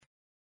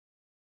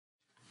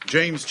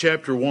James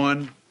chapter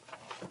 1.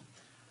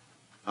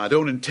 I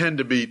don't intend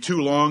to be too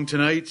long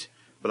tonight,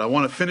 but I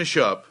want to finish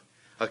up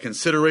a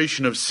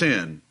consideration of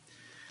sin.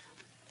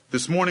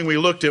 This morning we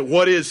looked at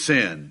what is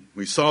sin.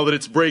 We saw that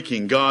it's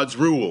breaking God's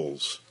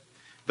rules.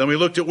 Then we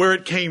looked at where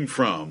it came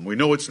from. We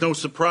know it's no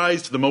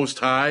surprise to the Most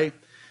High,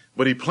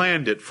 but He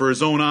planned it for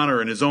His own honor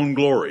and His own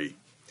glory.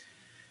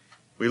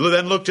 We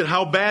then looked at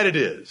how bad it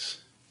is,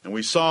 and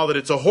we saw that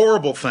it's a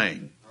horrible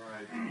thing,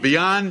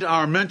 beyond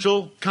our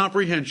mental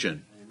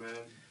comprehension.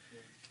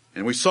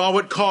 And we saw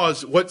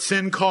what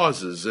sin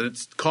causes, and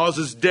it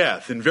causes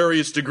death in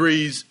various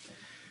degrees,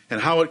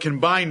 and how it can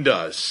bind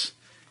us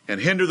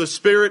and hinder the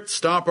Spirit,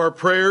 stop our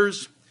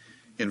prayers,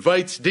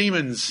 invites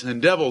demons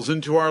and devils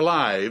into our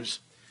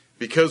lives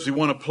because we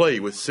want to play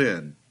with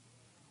sin.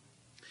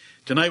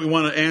 Tonight we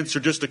want to answer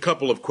just a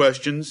couple of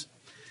questions.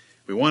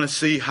 We want to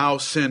see how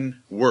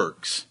sin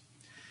works.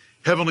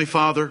 Heavenly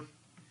Father,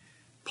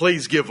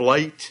 please give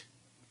light.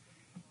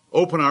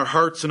 Open our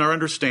hearts and our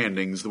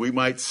understandings that we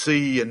might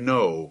see and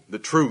know the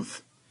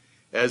truth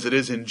as it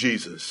is in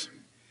Jesus.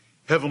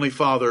 Heavenly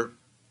Father,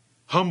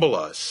 humble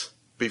us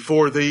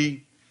before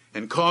Thee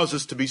and cause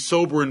us to be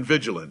sober and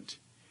vigilant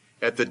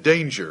at the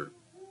danger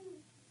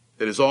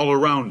that is all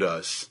around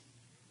us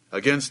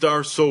against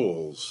our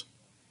souls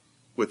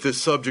with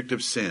this subject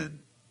of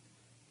sin.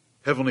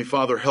 Heavenly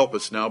Father, help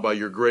us now by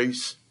Your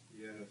grace.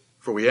 Yes.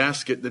 For we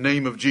ask it in the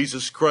name of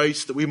Jesus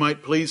Christ that we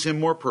might please Him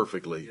more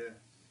perfectly. Yes.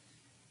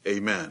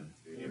 Amen.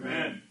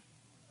 Amen.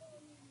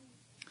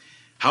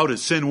 How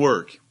does sin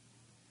work?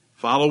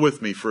 Follow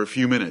with me for a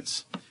few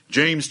minutes.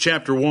 James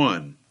chapter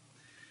 1,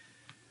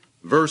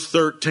 verse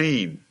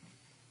 13.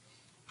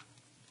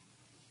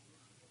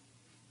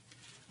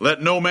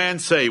 Let no man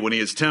say when he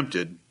is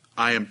tempted,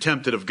 I am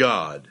tempted of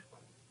God.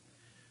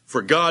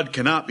 For God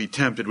cannot be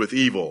tempted with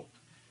evil,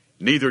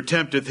 neither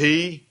tempteth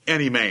He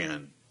any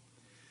man.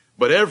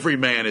 But every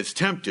man is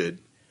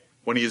tempted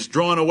when he is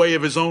drawn away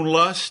of his own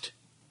lust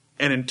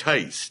and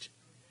enticed.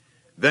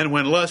 Then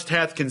when lust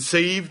hath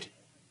conceived,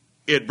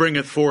 it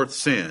bringeth forth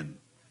sin.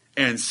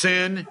 And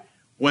sin,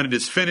 when it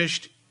is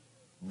finished,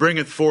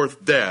 bringeth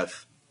forth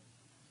death.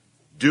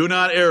 Do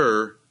not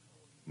err,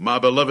 my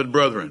beloved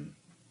brethren.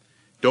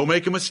 Don't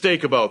make a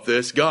mistake about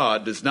this.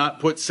 God does not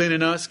put sin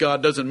in us.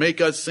 God doesn't make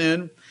us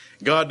sin.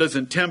 God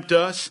doesn't tempt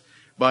us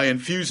by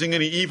infusing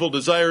any evil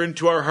desire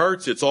into our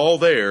hearts. It's all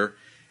there,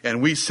 and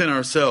we sin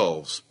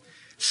ourselves.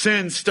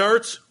 Sin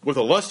starts with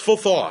a lustful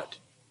thought.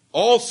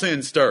 All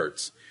sin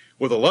starts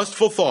with a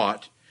lustful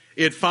thought.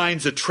 It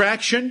finds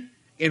attraction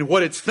in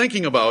what it's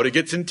thinking about. It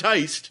gets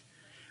enticed.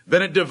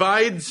 Then it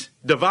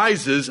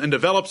devises and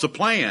develops a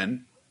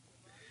plan.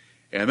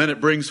 And then it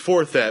brings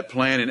forth that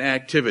plan in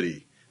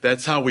activity.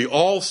 That's how we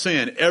all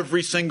sin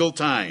every single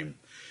time.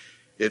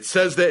 It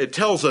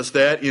tells us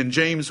that in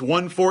James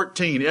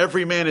 1:14.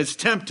 Every man is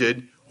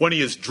tempted when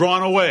he is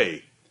drawn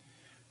away.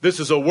 This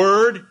is a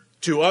word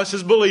to us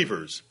as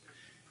believers.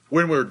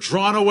 When we're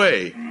drawn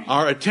away,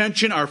 our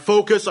attention, our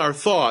focus, our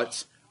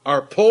thoughts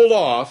are pulled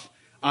off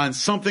on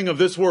something of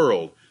this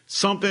world,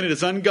 something that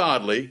is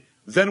ungodly,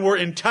 then we're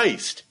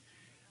enticed.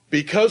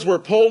 Because we're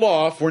pulled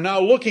off, we're now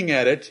looking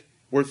at it,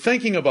 we're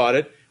thinking about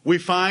it, we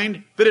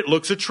find that it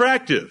looks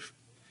attractive.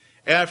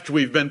 After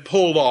we've been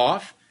pulled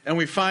off and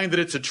we find that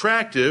it's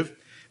attractive,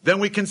 then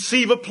we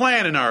conceive a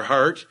plan in our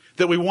heart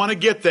that we want to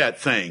get that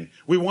thing.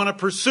 We want to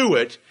pursue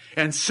it,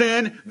 and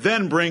sin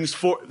then brings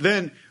forth,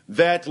 then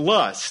that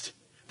lust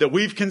that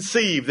we've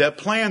conceived, that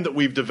plan that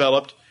we've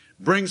developed,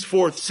 brings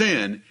forth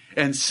sin,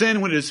 and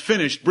sin, when it is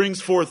finished,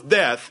 brings forth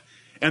death.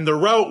 And the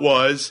route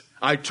was,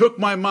 I took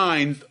my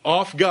mind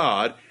off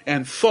God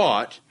and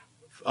thought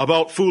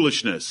about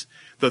foolishness.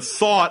 The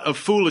thought of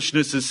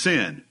foolishness is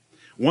sin.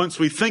 Once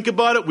we think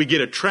about it, we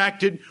get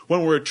attracted.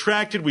 When we're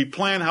attracted, we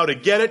plan how to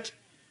get it.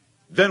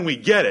 Then we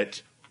get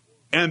it,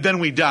 and then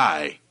we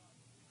die.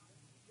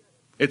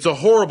 It's a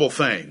horrible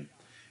thing.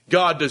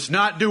 God does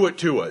not do it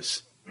to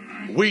us.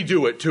 We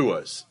do it to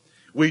us.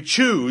 We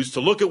choose to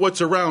look at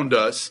what's around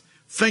us,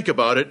 think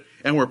about it,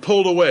 and we're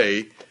pulled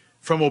away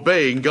from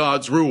obeying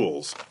God's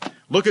rules.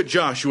 Look at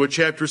Joshua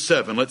chapter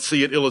 7. Let's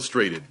see it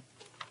illustrated.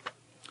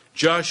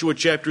 Joshua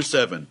chapter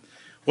 7.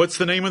 What's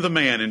the name of the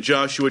man in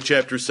Joshua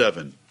chapter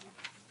 7?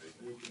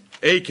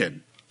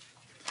 Achan.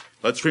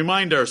 Let's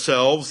remind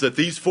ourselves that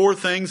these four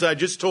things I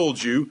just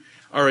told you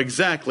are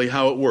exactly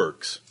how it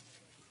works.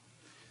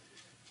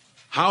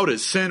 How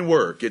does sin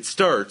work? It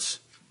starts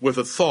with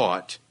a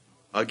thought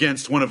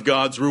against one of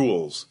God's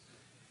rules.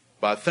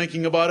 By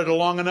thinking about it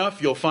long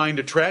enough, you'll find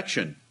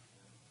attraction.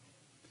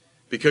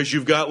 Because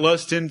you've got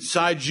lust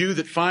inside you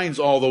that finds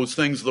all those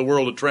things of the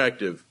world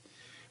attractive.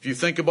 If you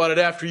think about it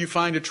after you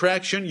find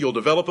attraction, you'll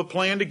develop a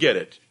plan to get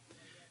it.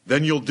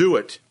 Then you'll do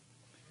it.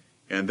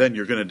 And then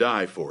you're going to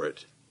die for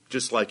it,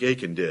 just like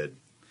Achan did.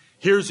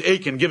 Here's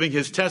Achan giving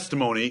his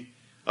testimony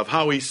of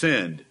how he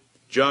sinned.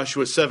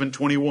 Joshua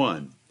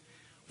 7:21.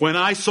 When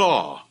I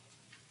saw,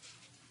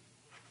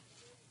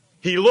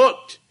 he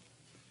looked.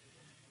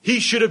 He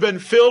should have been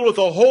filled with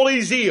a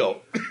holy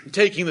zeal,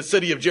 taking the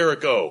city of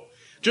Jericho.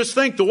 Just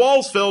think, the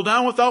walls fell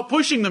down without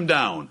pushing them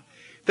down.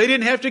 They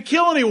didn't have to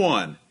kill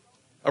anyone.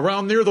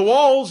 Around near the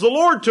walls, the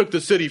Lord took the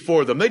city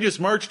for them. They just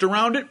marched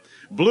around it,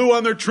 blew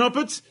on their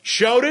trumpets,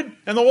 shouted,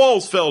 and the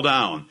walls fell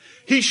down.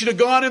 He should have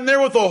gone in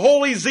there with a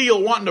holy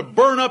zeal, wanting to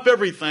burn up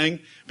everything,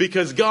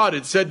 because God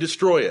had said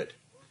destroy it.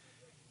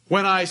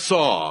 When I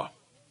saw,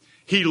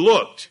 he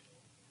looked.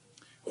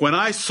 When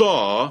I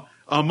saw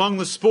among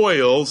the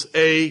spoils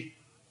a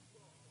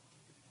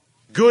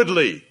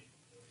goodly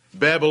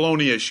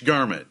Babylonish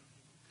garment.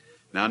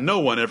 Now, no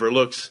one ever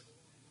looks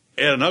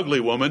at an ugly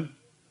woman.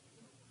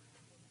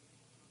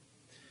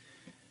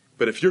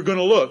 But if you're going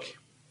to look,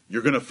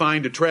 you're going to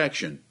find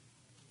attraction.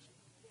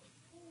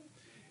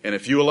 And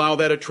if you allow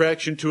that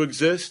attraction to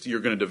exist,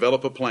 you're going to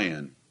develop a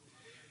plan.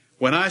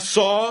 When I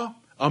saw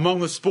among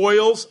the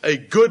spoils a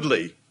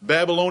goodly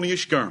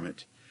Babylonish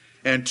garment,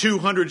 and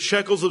 200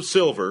 shekels of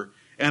silver,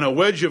 and a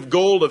wedge of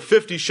gold of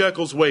 50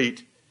 shekels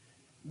weight,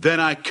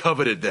 then I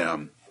coveted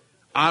them.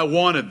 I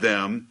wanted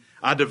them.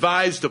 I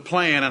devised a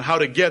plan on how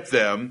to get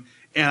them,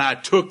 and I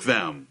took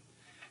them.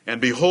 And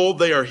behold,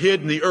 they are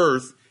hid in the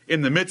earth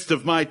in the midst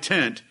of my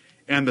tent,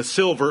 and the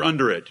silver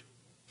under it.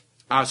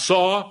 I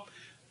saw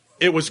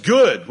it was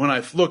good when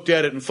I looked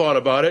at it and thought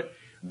about it.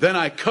 Then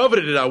I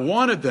coveted it. I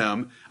wanted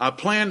them. I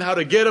planned how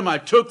to get them. I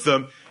took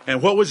them.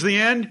 And what was the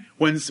end?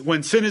 When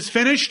sin is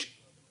finished,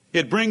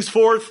 it brings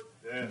forth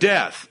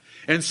death.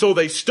 And so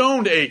they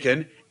stoned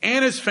Achan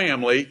and his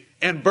family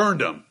and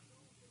burned him.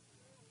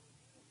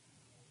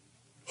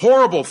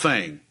 Horrible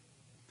thing.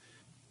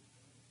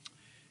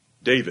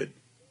 David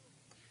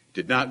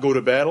did not go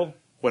to battle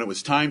when it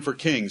was time for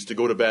kings to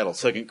go to battle.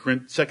 2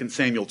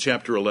 Samuel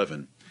chapter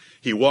 11.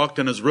 He walked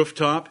on his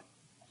rooftop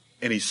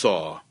and he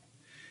saw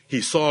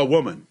a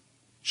woman.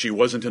 She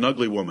wasn't an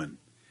ugly woman.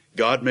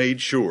 God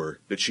made sure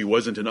that she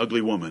wasn't an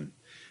ugly woman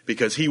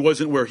because he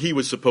wasn't where he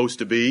was supposed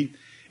to be.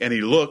 And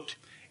he looked,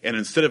 and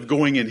instead of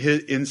going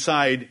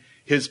inside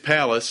his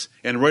palace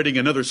and writing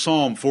another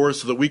psalm for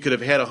us so that we could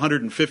have had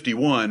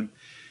 151,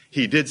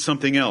 he did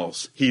something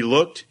else. He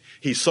looked,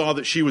 he saw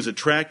that she was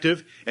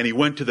attractive, and he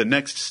went to the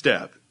next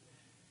step.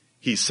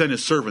 He sent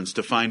his servants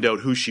to find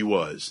out who she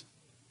was.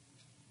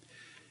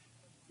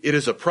 It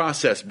is a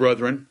process,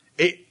 brethren.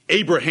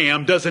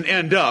 Abraham doesn't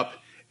end up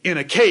in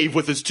a cave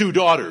with his two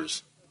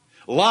daughters.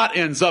 Lot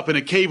ends up in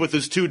a cave with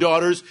his two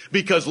daughters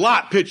because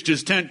Lot pitched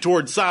his tent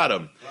toward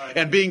Sodom. Right.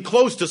 And being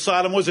close to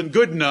Sodom wasn't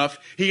good enough.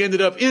 He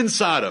ended up in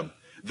Sodom.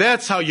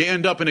 That's how you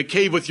end up in a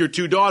cave with your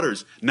two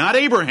daughters. Not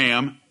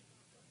Abraham.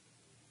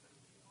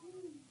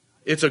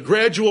 It's a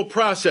gradual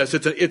process.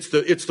 It's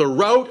the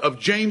route of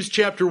James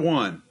chapter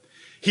 1.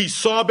 He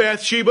saw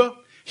Bathsheba.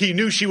 He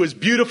knew she was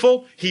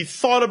beautiful. He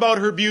thought about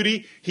her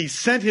beauty. He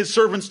sent his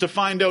servants to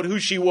find out who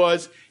she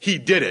was. He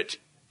did it.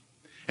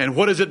 And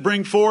what does it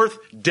bring forth?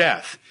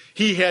 Death.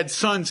 He had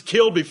sons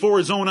killed before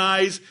his own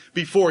eyes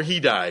before he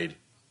died.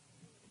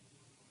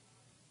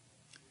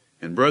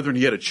 And brethren,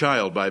 he had a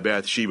child by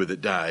Bathsheba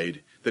that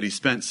died, that he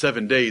spent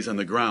 7 days on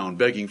the ground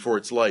begging for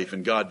its life,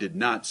 and God did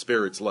not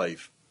spare its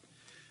life.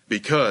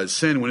 Because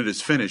sin, when it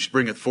is finished,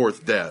 bringeth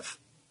forth death.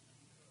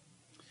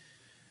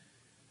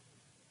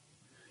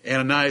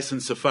 Ananias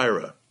and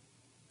Sapphira,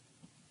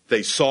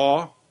 they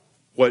saw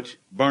what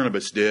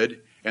Barnabas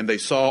did, and they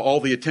saw all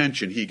the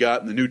attention he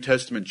got in the New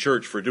Testament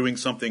church for doing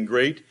something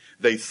great.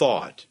 They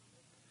thought,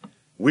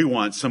 we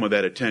want some of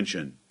that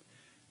attention.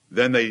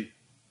 Then they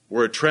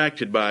were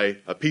attracted by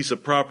a piece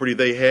of property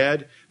they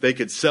had. They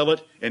could sell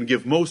it and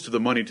give most of the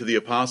money to the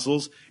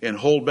apostles and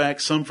hold back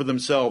some for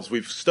themselves.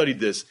 We've studied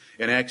this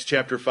in Acts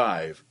chapter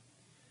 5.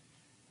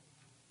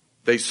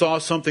 They saw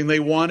something they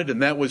wanted,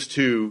 and that was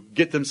to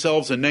get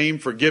themselves a name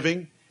for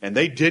giving, and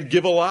they did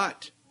give a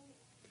lot.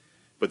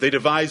 But they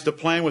devised a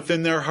plan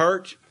within their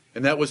heart,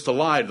 and that was to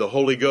lie to the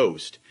Holy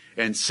Ghost.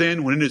 And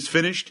sin, when it is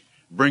finished,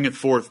 bringeth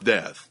forth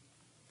death.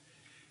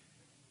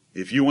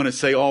 If you want to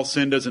say all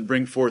sin doesn't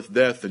bring forth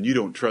death, then you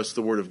don't trust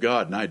the Word of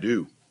God, and I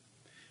do.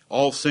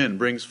 All sin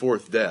brings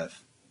forth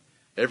death.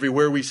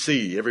 Everywhere we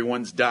see,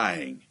 everyone's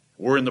dying.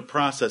 We're in the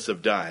process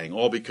of dying,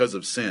 all because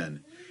of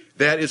sin.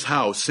 That is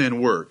how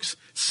sin works.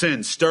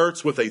 Sin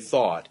starts with a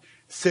thought.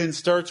 Sin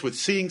starts with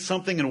seeing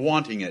something and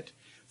wanting it,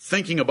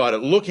 thinking about it,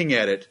 looking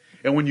at it.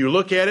 And when you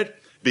look at it,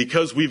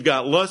 because we've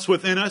got lust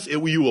within us,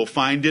 you will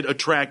find it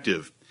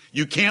attractive.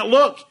 You can't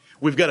look.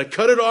 We've got to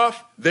cut it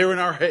off there in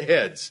our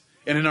heads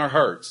and in our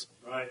hearts.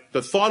 Right.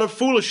 The thought of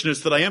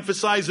foolishness that I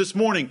emphasized this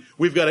morning,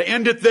 we've got to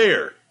end it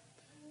there.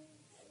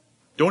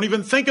 Don't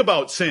even think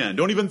about sin.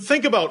 Don't even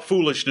think about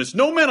foolishness.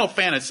 No mental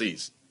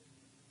fantasies.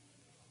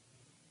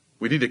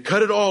 We need to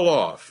cut it all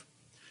off.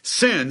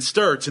 Sin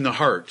starts in the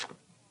heart.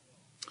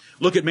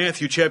 Look at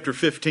Matthew chapter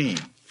 15.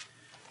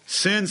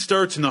 Sin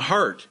starts in the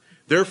heart.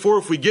 Therefore,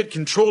 if we get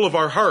control of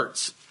our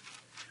hearts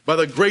by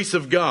the grace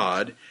of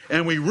God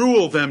and we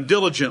rule them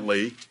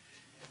diligently,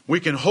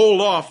 we can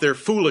hold off their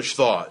foolish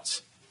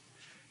thoughts.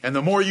 And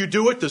the more you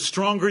do it, the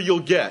stronger you'll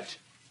get.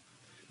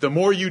 The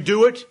more you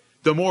do it,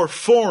 the more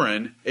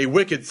foreign a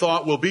wicked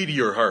thought will be to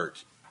your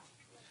heart.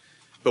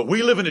 But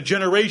we live in a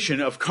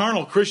generation of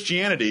carnal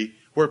Christianity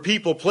where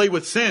people play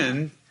with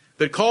sin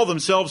that call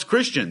themselves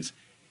Christians.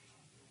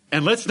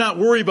 And let's not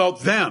worry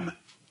about them.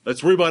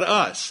 Let's worry about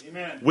us.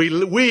 Amen.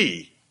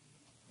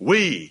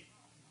 We,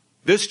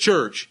 this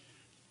church,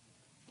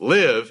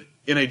 live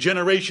in a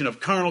generation of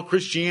carnal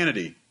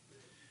Christianity.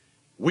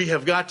 We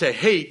have got to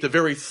hate the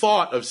very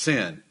thought of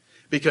sin,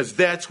 because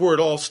that's where it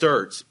all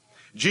starts.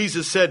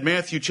 Jesus said,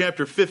 Matthew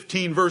chapter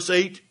 15, verse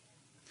 8,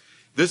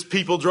 "This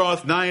people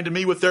draweth nigh unto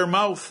me with their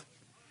mouth,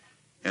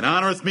 and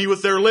honoreth me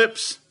with their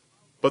lips,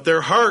 but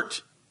their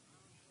heart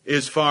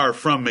is far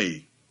from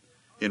me."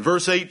 In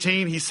verse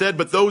 18, he said,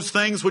 "But those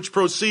things which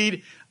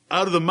proceed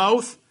out of the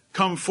mouth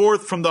come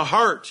forth from the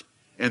heart,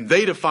 and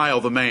they defile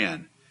the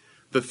man."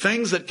 The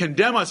things that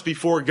condemn us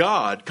before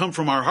God come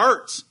from our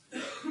hearts.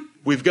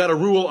 We've got to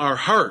rule our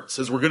hearts,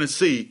 as we're going to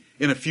see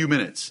in a few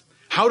minutes.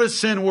 How does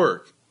sin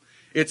work?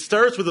 It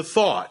starts with a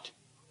thought,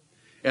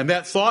 and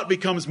that thought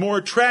becomes more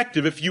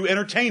attractive if you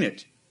entertain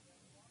it.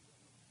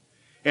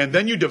 And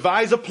then you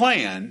devise a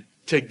plan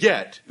to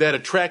get that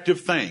attractive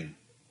thing.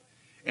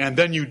 And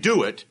then you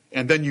do it,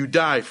 and then you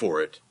die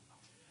for it.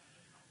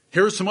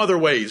 Here are some other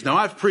ways. Now,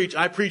 I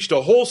preached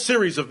a whole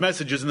series of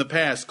messages in the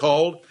past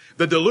called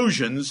The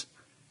Delusions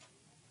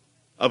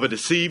of a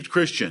Deceived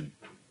Christian.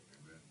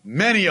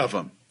 Many of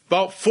them,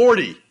 about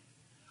 40,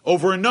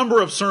 over a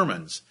number of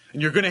sermons.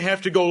 And you're going to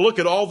have to go look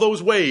at all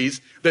those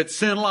ways that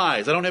sin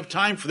lies. I don't have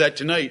time for that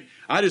tonight.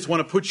 I just want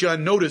to put you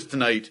on notice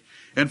tonight.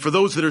 And for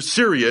those that are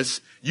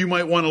serious, you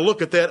might want to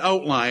look at that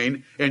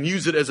outline and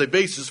use it as a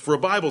basis for a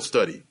Bible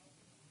study.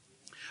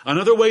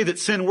 Another way that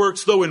sin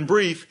works, though, in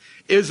brief,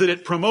 is that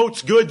it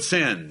promotes good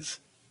sins.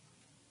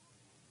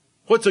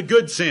 What's a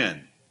good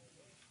sin?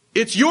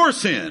 It's your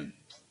sin.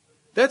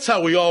 That's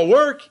how we all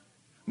work.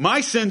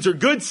 My sins are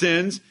good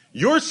sins.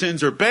 Your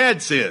sins are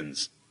bad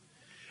sins.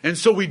 And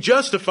so we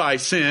justify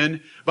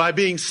sin by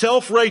being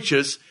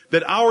self-righteous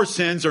that our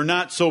sins are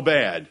not so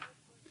bad.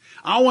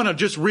 I want to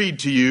just read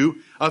to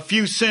you a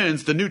few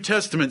sins the New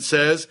Testament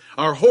says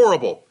are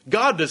horrible.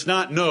 God does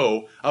not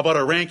know about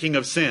a ranking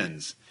of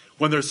sins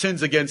when they're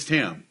sins against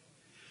Him.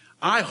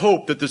 I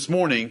hope that this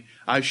morning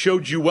I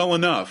showed you well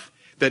enough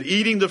that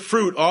eating the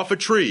fruit off a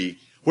tree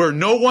where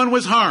no one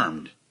was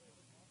harmed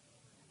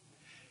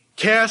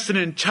cast an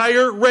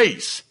entire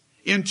race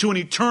into an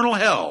eternal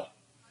hell.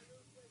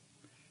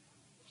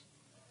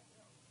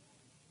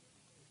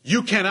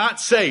 You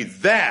cannot say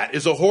that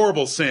is a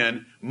horrible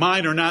sin,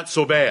 mine are not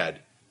so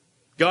bad.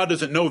 God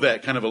doesn't know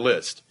that kind of a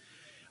list.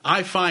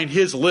 I find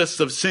His lists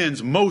of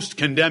sins most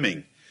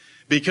condemning,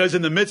 because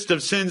in the midst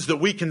of sins that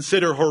we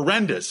consider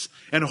horrendous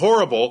and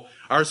horrible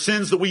are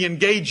sins that we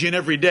engage in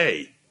every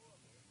day.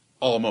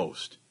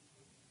 Almost.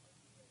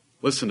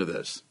 Listen to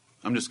this.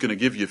 I'm just going to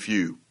give you a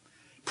few.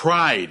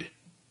 Pride.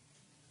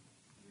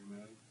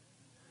 Amen.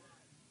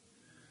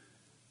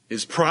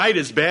 Is pride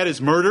as bad as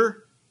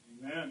murder?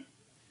 Amen.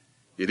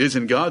 It is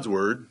in God's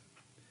word.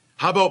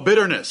 How about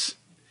bitterness?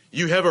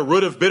 You have a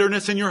root of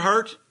bitterness in your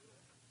heart?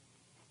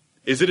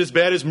 Is it as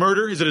bad as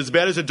murder? Is it as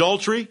bad as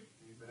adultery?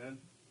 Amen.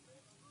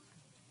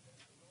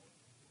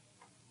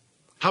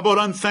 How about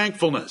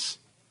unthankfulness?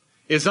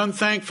 Is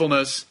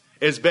unthankfulness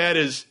as bad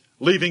as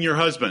leaving your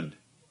husband?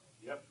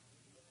 Yep.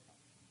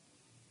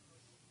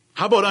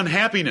 How about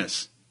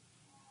unhappiness?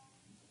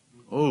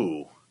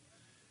 Oh.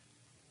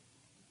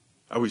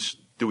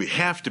 Do we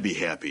have to be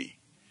happy?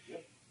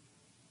 Yep.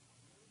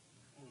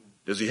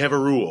 Does He have a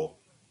rule?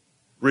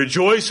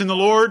 Rejoice in the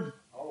Lord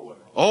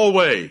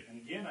always.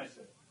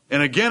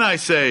 And again I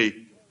say,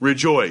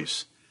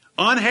 rejoice.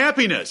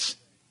 Unhappiness.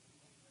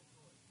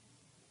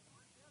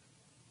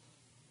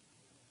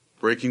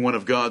 Breaking one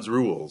of God's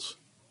rules.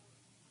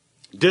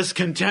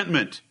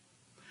 Discontentment.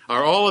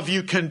 Are all of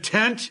you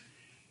content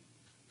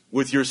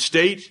with your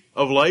state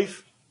of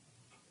life?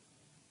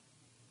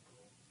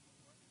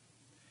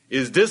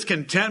 Is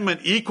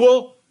discontentment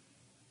equal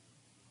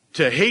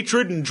to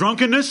hatred and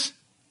drunkenness?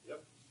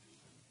 Yep.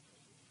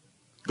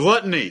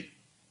 Gluttony.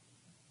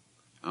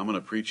 I'm going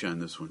to preach on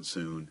this one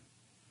soon.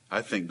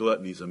 I think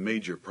gluttony is a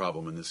major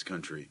problem in this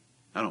country.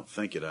 I don't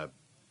think it. I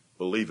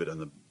believe it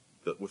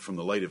from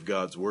the light of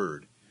God's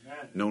Word.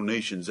 Amen. No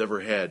nation's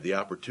ever had the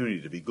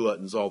opportunity to be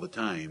gluttons all the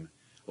time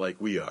like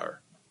we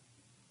are.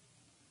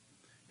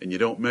 And you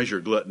don't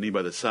measure gluttony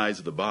by the size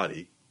of the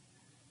body.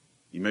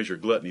 You measure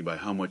gluttony by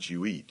how much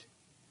you eat.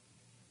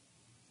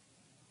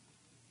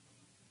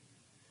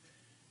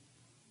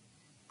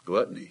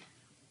 Gluttony.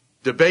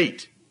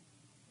 Debate.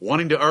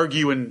 Wanting to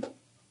argue and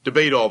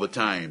debate all the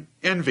time.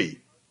 Envy.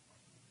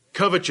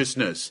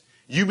 Covetousness.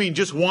 You mean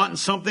just wanting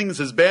something that's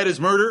as bad as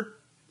murder?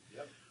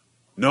 Yep.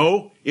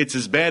 No, it's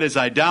as bad as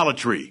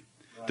idolatry.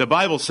 Right. The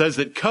Bible says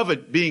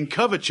that being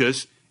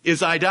covetous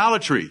is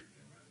idolatry.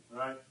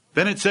 Right.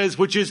 Then it says,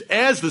 which is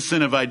as the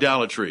sin of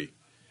idolatry,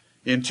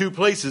 in 2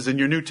 places in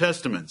your New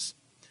Testaments.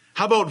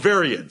 How about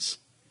variance?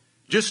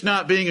 Just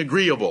not being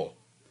agreeable.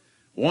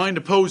 Wanting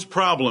to pose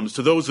problems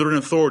to those that are in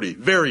authority.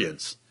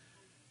 Variance.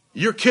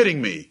 You're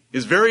kidding me.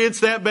 Is variance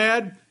that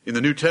bad? In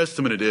the New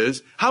Testament it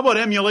is. How about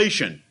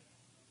emulation?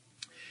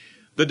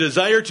 The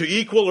desire to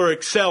equal or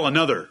excel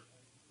another.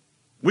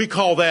 We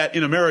call that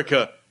in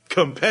America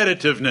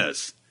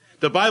competitiveness.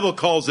 The Bible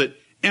calls it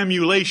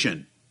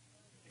emulation.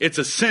 It's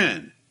a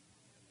sin.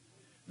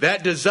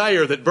 That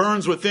desire that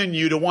burns within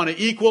you to want to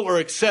equal or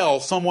excel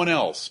someone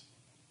else.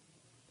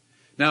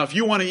 Now, if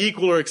you want to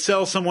equal or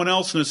excel someone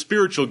else in a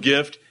spiritual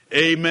gift,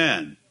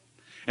 amen.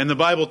 And the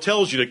Bible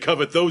tells you to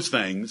covet those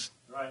things.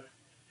 Right.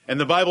 And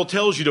the Bible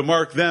tells you to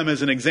mark them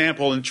as an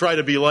example and try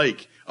to be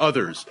like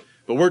others.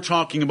 But we're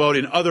talking about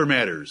in other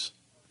matters.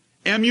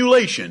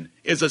 Emulation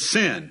is a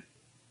sin.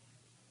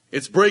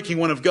 It's breaking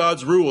one of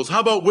God's rules.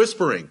 How about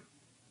whispering?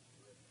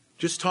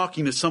 Just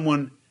talking to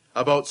someone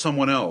about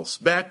someone else.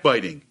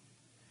 Backbiting.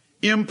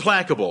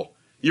 Implacable.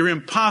 You're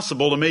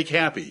impossible to make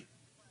happy.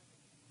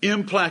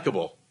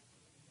 Implacable.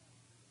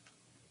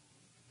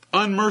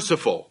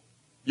 Unmerciful.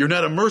 You're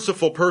not a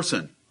merciful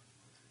person.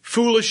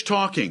 Foolish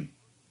talking.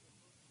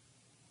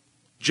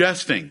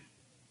 Jesting.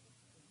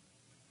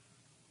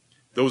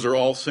 Those are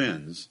all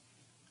sins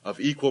of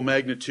equal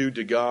magnitude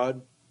to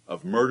God,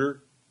 of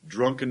murder,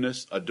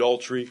 drunkenness,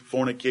 adultery,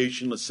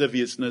 fornication,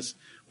 lasciviousness,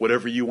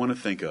 whatever you want to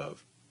think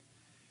of.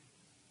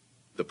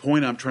 The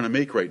point I'm trying to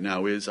make right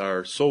now is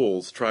our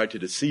souls try to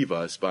deceive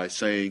us by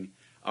saying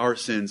our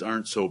sins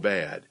aren't so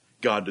bad.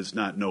 God does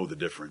not know the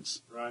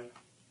difference. Right.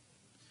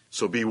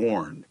 So be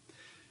warned.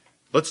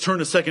 Let's turn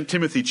to 2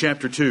 Timothy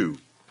chapter 2.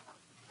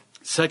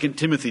 2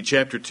 Timothy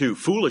chapter 2.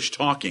 Foolish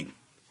talking.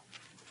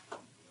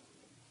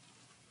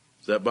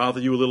 Does that bother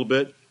you a little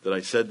bit that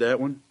I said that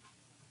one?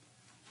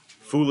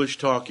 Foolish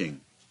talking.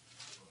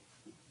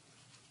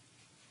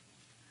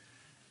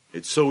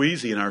 It's so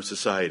easy in our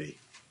society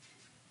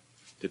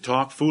to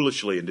talk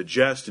foolishly and to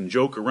jest and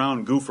joke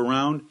around, goof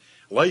around.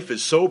 Life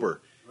is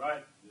sober.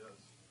 Right. Yes.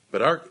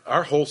 But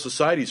our whole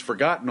society's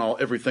forgotten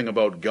everything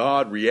about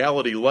God,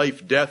 reality,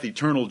 life, death,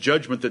 eternal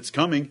judgment that's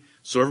coming.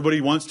 So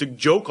everybody wants to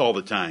joke all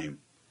the time.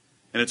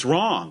 And it's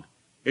wrong.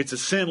 It's a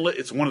sin.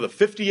 It's one of the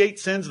 58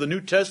 sins of the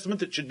New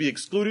Testament that should be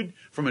excluded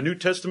from a New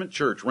Testament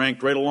church,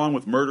 ranked right along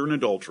with murder and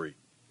adultery.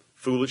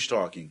 Foolish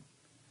talking.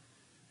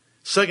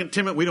 2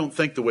 Timothy, we don't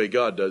think the way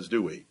God does,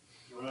 do we?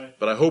 Right.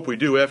 But I hope we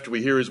do after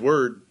we hear His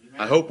Word.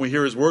 Amen. I hope we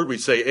hear His Word. We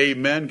say,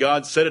 amen.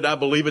 God said it. I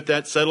believe it.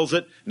 That settles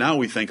it. Now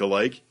we think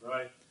alike.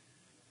 Right.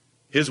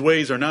 His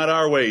ways are not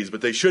our ways,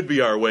 but they should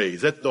be our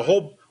ways. That the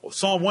whole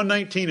Psalm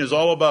 119 is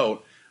all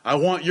about. I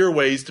want your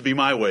ways to be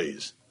my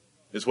ways,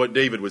 is what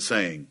David was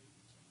saying.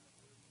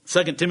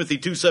 2 Timothy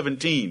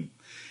 2:17.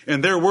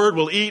 And their word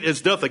will eat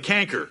as doth a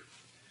canker,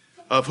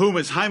 of whom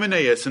is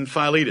Hymenaeus and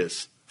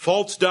Philetus.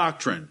 False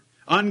doctrine,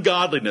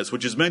 ungodliness,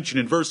 which is mentioned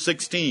in verse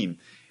 16,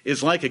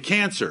 is like a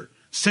cancer.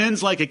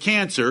 Sin's like a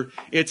cancer.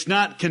 It's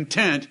not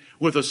content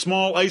with a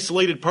small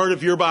isolated part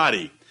of your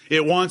body.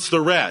 It wants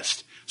the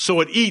rest. So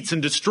it eats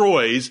and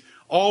destroys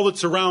all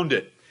that's around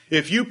it.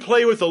 If you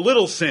play with a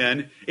little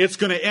sin, it's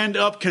going to end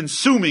up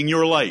consuming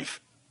your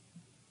life.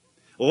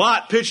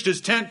 Lot pitched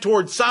his tent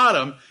toward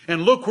Sodom,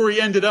 and look where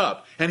he ended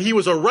up. And he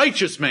was a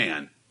righteous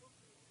man.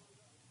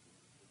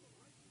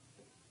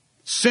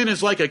 Sin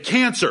is like a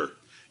cancer.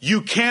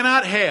 You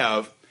cannot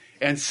have,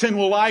 and sin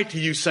will lie to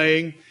you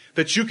saying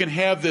that you can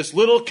have this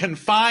little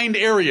confined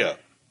area.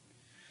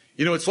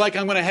 You know, it's like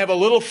I'm going to have a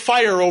little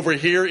fire over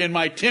here in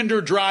my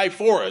tinder, dry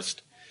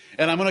forest,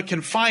 and I'm going to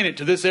confine it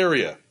to this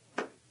area.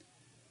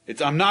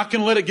 I'm not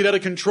going to let it get out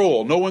of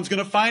control. No one's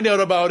going to find out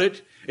about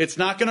it. It's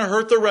not going to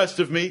hurt the rest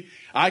of me.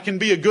 I can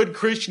be a good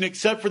Christian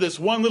except for this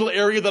one little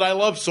area that I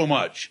love so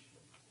much.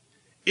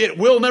 It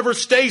will never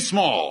stay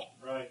small.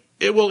 Right.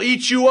 It will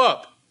eat you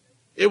up.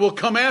 It will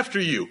come after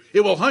you.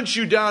 It will hunt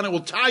you down. It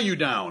will tie you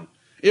down.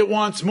 It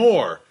wants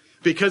more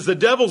because the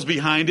devil's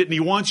behind it and he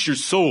wants your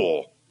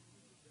soul.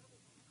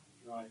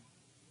 Right.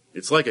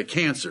 It's like a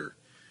cancer.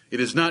 It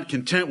is not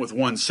content with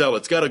one cell.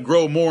 It's got to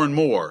grow more and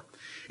more.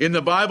 In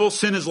the Bible,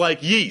 sin is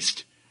like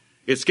yeast.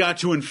 It's got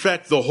to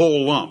infect the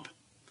whole lump.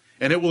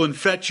 And it will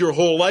infect your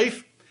whole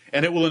life,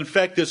 and it will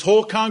infect this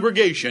whole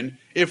congregation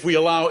if we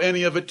allow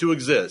any of it to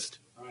exist.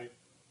 Right.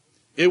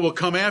 It will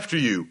come after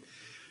you.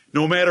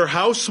 No matter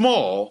how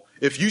small,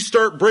 if you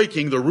start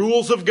breaking the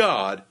rules of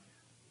God,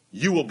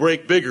 you will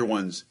break bigger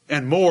ones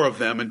and more of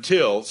them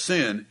until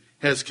sin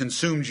has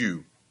consumed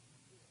you.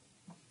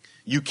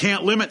 You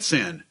can't limit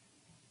sin.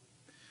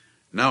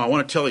 Now I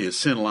want to tell you,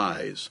 sin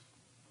lies.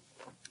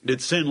 Did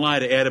sin lie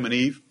to Adam and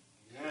Eve?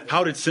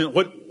 How did sin,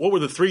 what were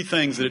the three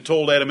things that it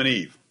told Adam and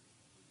Eve?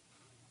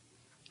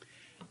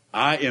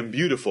 I am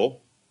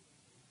beautiful,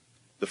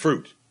 the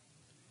fruit.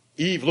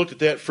 Eve looked at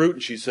that fruit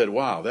and she said,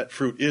 wow, that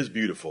fruit is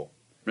beautiful.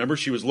 Remember,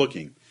 she was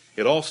looking.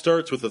 It all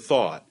starts with a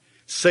thought.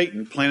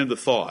 Satan planted the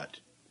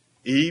thought.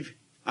 Eve,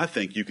 I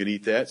think you can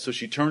eat that. So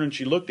she turned and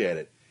she looked at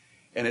it.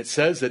 And it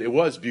says that it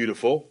was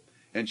beautiful.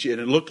 And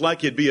it looked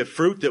like it'd be a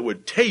fruit that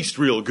would taste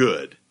real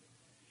good.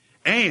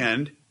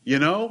 And, you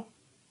know,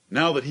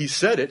 now that he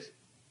said it,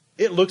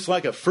 it looks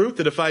like a fruit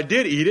that if I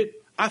did eat it,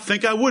 I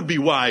think I would be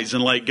wise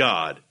and like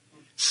God.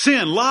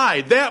 Sin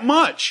lied that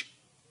much.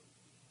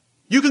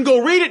 You can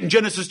go read it in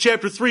Genesis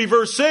chapter 3,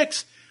 verse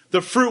 6.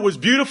 The fruit was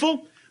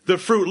beautiful. The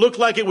fruit looked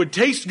like it would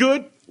taste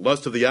good.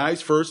 Lust of the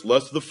eyes first,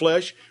 lust of the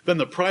flesh, then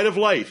the pride of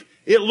life.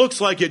 It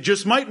looks like it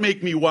just might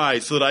make me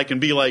wise so that I can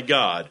be like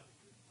God.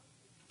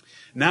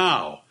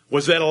 Now,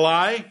 was that a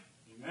lie?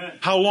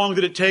 How long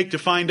did it take to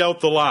find out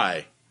the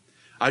lie?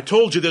 I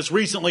told you this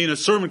recently in a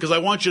sermon because I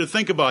want you to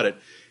think about it.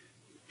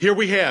 Here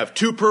we have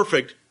two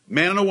perfect,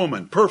 man and a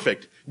woman,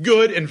 perfect,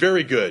 good and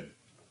very good.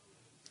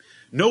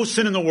 No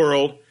sin in the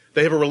world.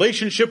 They have a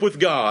relationship with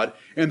God,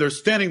 and they're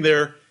standing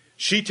there.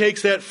 She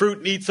takes that fruit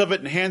and eats of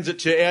it and hands it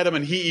to Adam,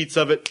 and he eats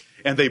of it,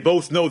 and they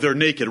both know they're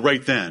naked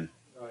right then.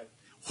 Right.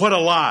 What a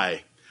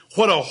lie.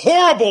 What a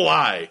horrible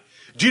lie.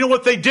 Do you know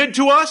what they did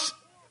to us?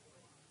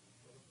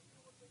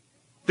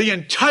 The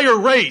entire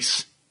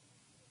race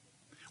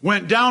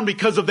went down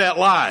because of that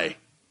lie.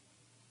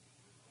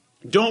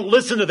 Don't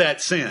listen to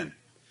that sin.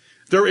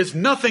 There is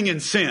nothing in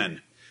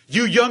sin.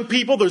 You young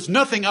people, there's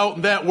nothing out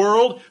in that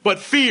world but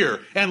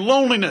fear and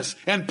loneliness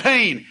and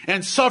pain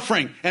and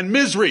suffering and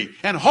misery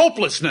and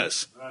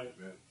hopelessness. Right.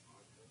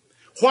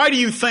 Why do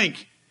you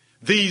think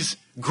these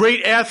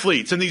great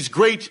athletes and these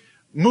great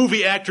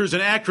movie actors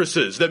and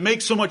actresses that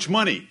make so much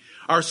money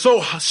are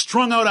so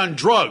strung out on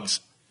drugs?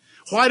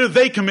 Why do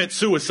they commit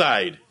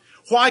suicide?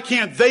 Why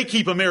can't they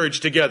keep a marriage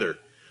together?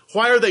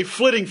 Why are they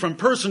flitting from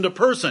person to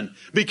person?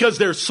 Because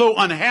they're so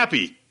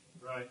unhappy.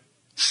 Right.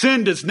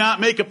 Sin does not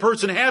make a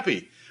person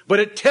happy, but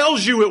it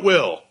tells you it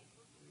will.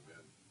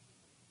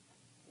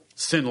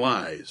 Sin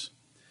lies.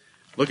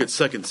 Look at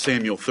 2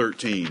 Samuel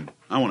 13.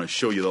 I want to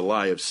show you the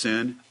lie of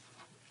sin.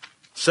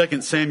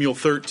 2 Samuel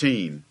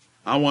 13.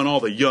 I want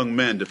all the young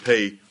men to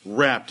pay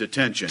rapt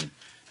attention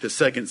to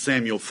 2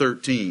 Samuel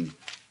 13.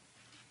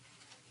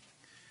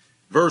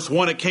 Verse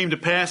 1, it came to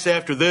pass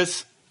after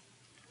this.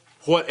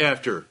 What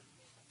after?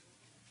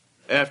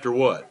 After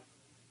what?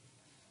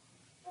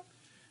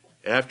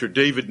 After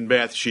David and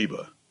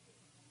Bathsheba.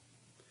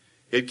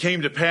 It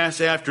came to pass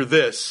after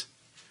this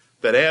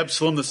that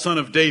Absalom the son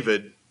of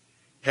David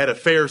had a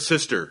fair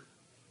sister,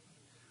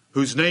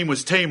 whose name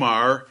was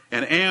Tamar,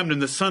 and Amnon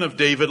the son of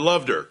David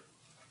loved her.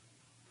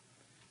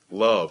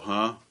 Love,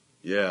 huh?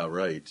 Yeah,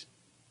 right.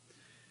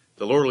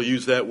 The Lord will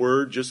use that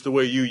word just the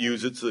way you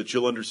use it so that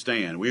you'll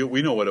understand.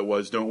 We know what it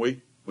was, don't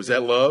we? Was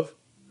that love?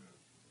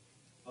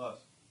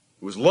 Lust.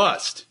 It was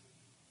lust.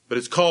 But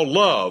it's called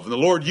love. And the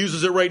Lord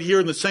uses it right here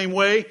in the same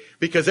way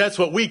because that's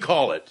what we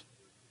call it.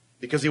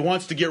 Because he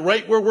wants to get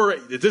right where we're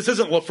at. This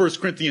isn't 1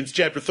 Corinthians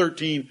chapter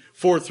 13,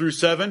 4 through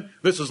 7.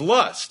 This is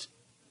lust.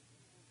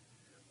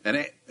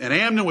 And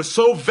Amnon was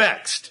so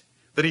vexed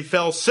that he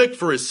fell sick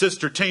for his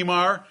sister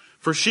Tamar,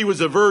 for she was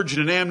a virgin,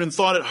 and Amnon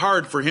thought it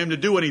hard for him to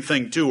do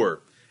anything to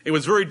her. It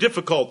was very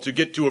difficult to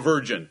get to a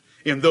virgin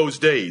in those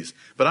days.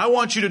 But I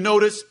want you to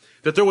notice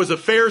that there was a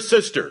fair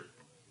sister.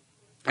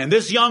 And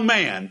this young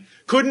man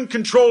couldn't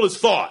control his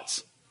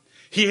thoughts.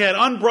 He had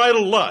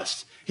unbridled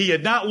lust. He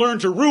had not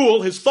learned to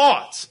rule his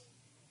thoughts.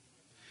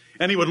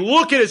 And he would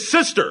look at his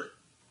sister.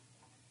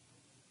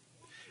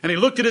 And he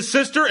looked at his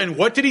sister, and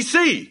what did he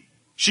see?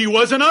 She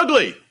wasn't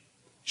ugly.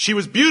 She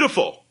was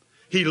beautiful.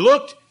 He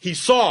looked, he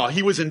saw,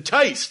 he was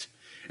enticed.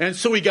 And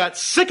so he got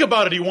sick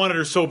about it. He wanted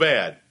her so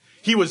bad.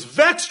 He was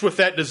vexed with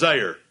that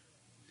desire.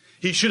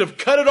 He should have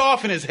cut it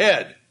off in his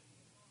head.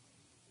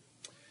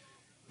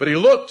 But he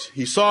looked,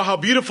 he saw how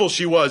beautiful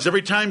she was.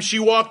 Every time she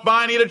walked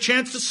by and he had a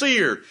chance to see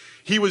her,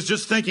 he was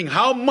just thinking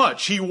how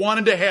much he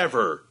wanted to have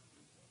her.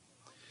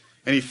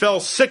 And he fell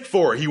sick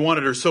for her. He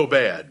wanted her so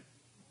bad.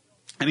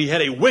 And he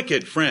had a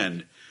wicked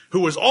friend who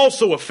was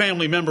also a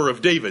family member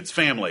of David's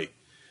family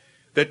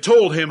that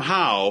told him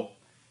how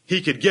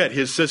he could get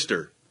his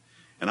sister.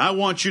 And I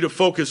want you to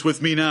focus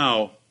with me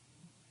now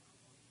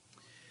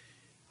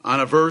on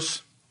a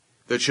verse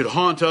that should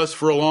haunt us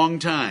for a long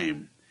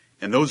time.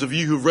 And those of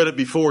you who've read it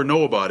before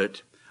know about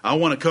it. I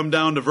want to come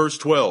down to verse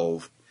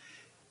 12.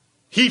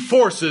 He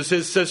forces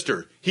his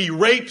sister. He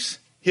rapes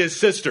his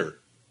sister.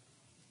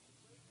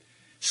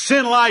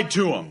 Sin lied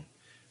to him.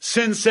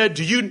 Sin said,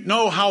 do you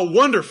know how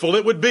wonderful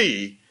it would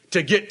be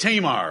to get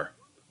Tamar?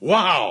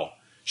 Wow,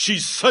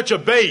 she's such a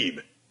babe.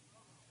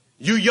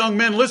 You young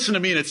men, listen to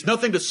me, and it's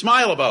nothing to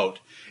smile about.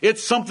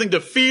 It's something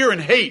to fear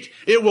and hate.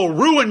 It will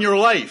ruin your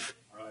life.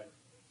 Right.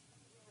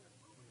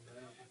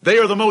 They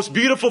are the most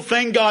beautiful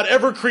thing God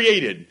ever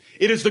created.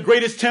 It is the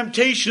greatest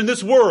temptation in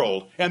this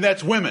world, and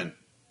that's women.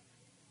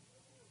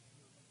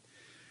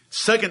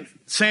 2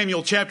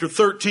 Samuel chapter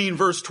 13,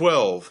 verse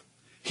 12.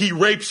 He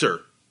rapes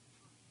her.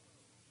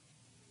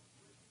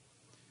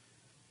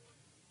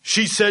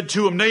 She said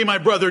to him, nay, my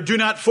brother, do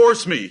not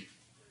force me,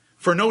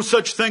 for no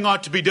such thing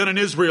ought to be done in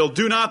Israel.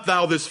 Do not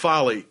thou this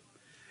folly.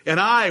 And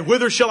I,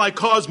 whither shall I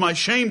cause my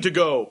shame to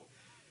go?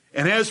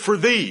 And as for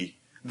thee,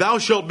 thou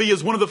shalt be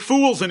as one of the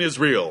fools in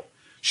Israel.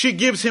 She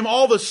gives him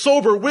all the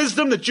sober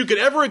wisdom that you could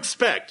ever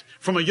expect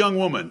from a young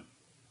woman.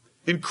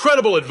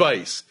 Incredible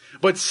advice.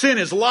 But sin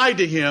has lied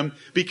to him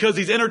because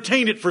he's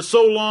entertained it for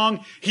so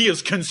long, he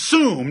is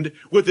consumed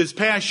with his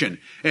passion.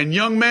 And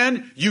young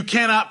men, you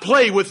cannot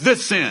play with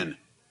this sin.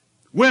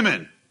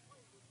 Women,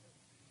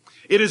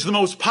 it is the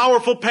most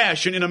powerful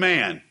passion in a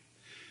man.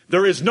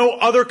 There is no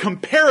other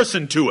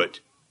comparison to it.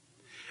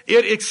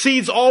 It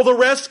exceeds all the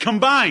rest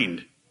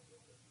combined.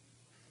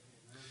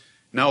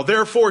 Now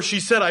therefore she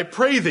said, I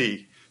pray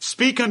thee,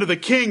 speak unto the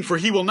king, for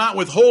he will not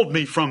withhold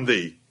me from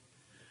thee.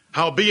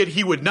 Howbeit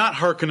he would not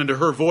hearken unto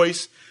her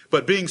voice,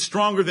 but being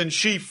stronger than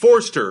she,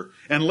 forced her,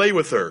 and lay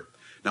with her.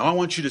 Now I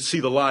want you to see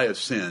the lie of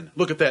sin.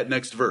 Look at that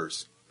next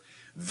verse.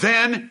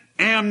 Then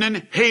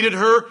Amnon hated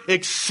her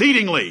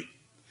exceedingly,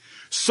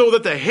 so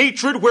that the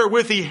hatred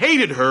wherewith he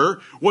hated her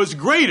was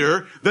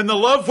greater than the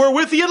love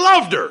wherewith he had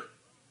loved her.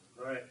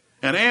 Right.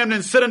 And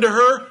Amnon said unto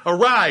her,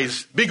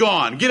 Arise, be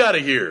gone, get out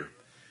of here.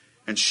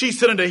 And she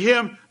said unto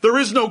him, There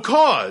is no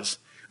cause.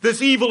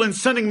 This evil in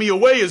sending me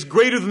away is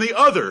greater than the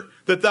other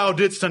that thou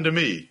didst unto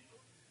me.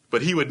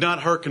 But he would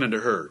not hearken unto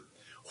her.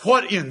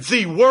 What in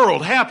the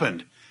world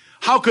happened?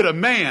 How could a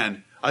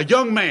man, a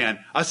young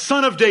man, a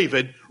son of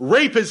David,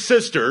 rape his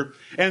sister,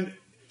 and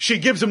she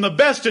gives him the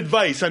best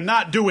advice on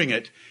not doing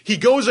it? He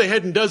goes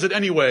ahead and does it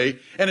anyway,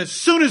 and as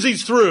soon as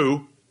he's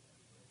through,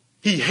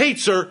 he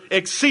hates her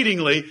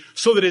exceedingly,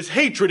 so that his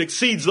hatred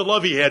exceeds the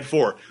love he had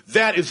for her.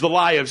 That is the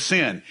lie of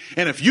sin.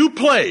 And if you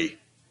play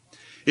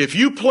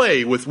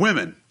with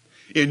women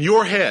in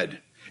your head,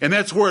 and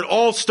that's where it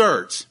all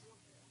starts,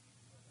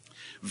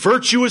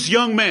 virtuous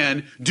young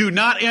men do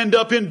not end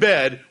up in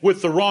bed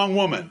with the wrong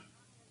woman.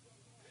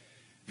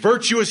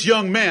 Virtuous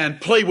young men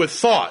play with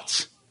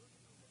thoughts.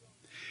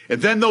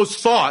 And then those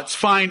thoughts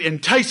find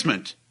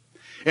enticement.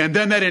 And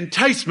then that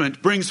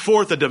enticement brings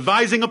forth a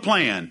devising a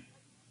plan.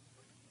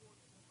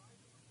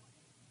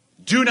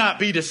 Do not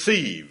be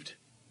deceived.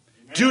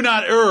 Do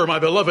not err, my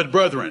beloved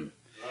brethren.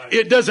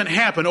 It doesn't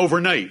happen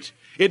overnight.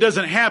 It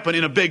doesn't happen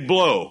in a big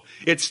blow.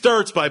 It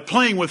starts by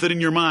playing with it in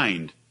your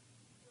mind.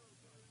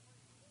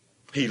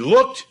 He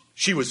looked,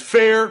 she was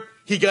fair,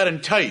 he got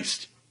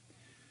enticed.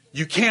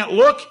 You can't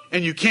look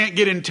and you can't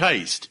get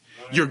enticed.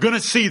 You're going to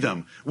see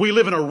them. We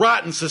live in a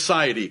rotten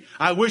society.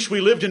 I wish we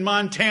lived in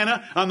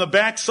Montana on the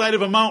backside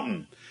of a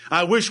mountain.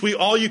 I wish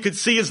all you could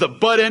see is the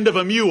butt end of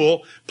a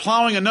mule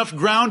plowing enough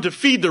ground to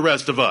feed the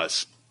rest of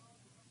us.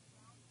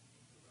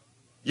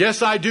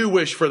 Yes, I do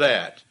wish for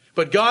that.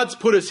 But God's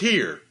put us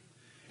here.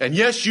 And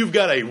yes, you've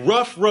got a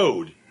rough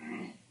road.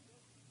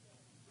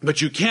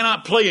 But you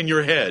cannot play in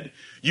your head.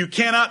 You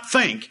cannot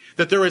think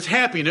that there is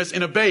happiness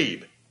in a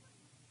babe.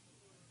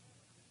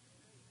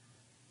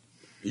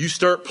 You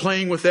start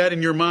playing with that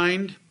in your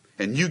mind,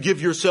 and you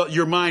give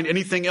your mind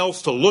anything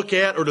else to look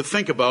at or to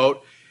think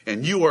about,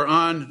 and you are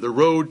on the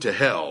road to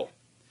hell.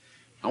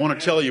 I want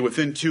to tell you,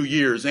 within 2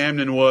 years,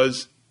 Amnon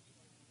was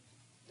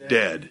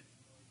dead.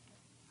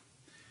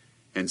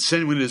 And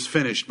sin, when it is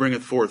finished,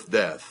 bringeth forth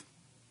death.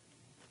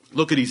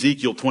 Look at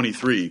Ezekiel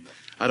 23.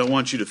 I don't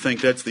want you to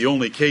think that's the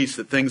only case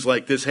that things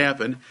like this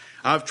happen.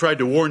 I've tried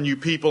to warn you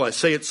people. I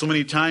say it so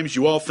many times.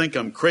 You all think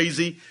I'm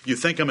crazy. You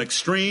think I'm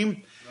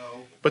extreme.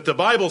 No. But the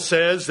Bible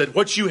says that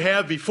what you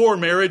have before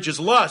marriage is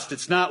lust.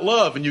 It's not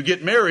love. And you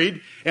get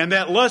married, and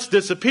that lust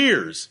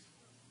disappears.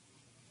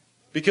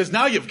 Because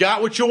now you've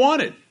got what you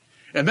wanted.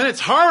 And then it's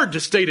hard to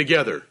stay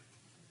together.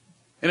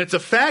 And it's a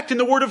fact in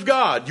the Word of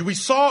God. We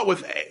saw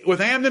it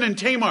with Amnon and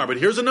Tamar. But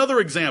here's another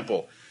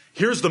example.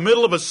 Here's the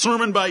middle of a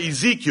sermon by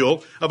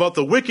Ezekiel about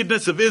the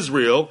wickedness of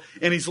Israel,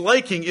 and he's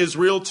liking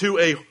Israel to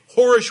a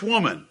whorish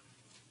woman.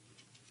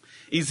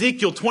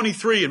 Ezekiel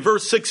 23 and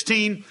verse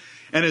 16,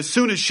 and as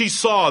soon as she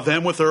saw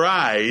them with her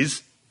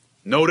eyes,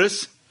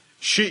 notice,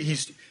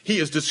 he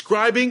is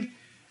describing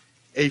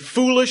a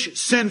foolish,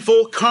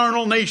 sinful,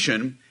 carnal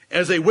nation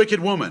as a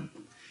wicked woman.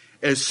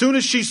 As soon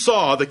as she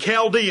saw the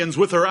Chaldeans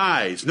with her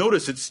eyes,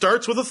 notice it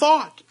starts with a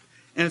thought,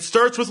 and it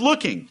starts with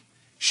looking.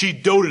 She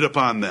doted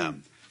upon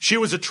them. She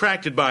was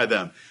attracted by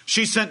them.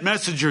 She sent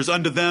messengers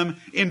unto them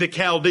into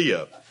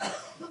Chaldea.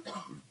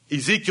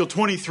 Ezekiel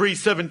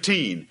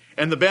 23:17.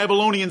 And the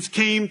Babylonians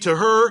came to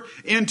her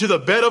into the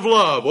bed of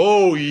love.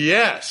 Oh,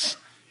 yes.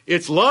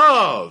 It's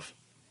love.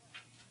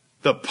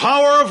 The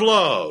power of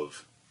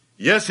love.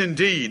 Yes,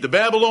 indeed. The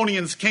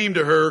Babylonians came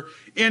to her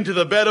into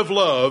the bed of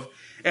love,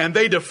 and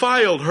they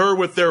defiled her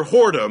with their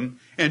whoredom,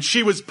 and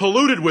she was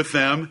polluted with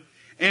them,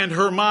 and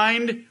her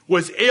mind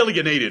was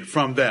alienated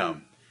from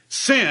them.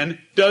 Sin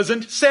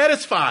doesn't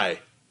satisfy.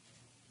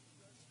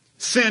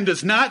 Sin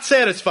does not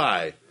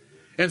satisfy.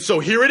 And so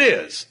here it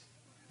is.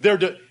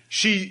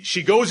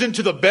 She goes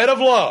into the bed of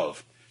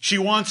love. She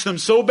wants them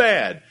so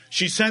bad.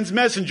 She sends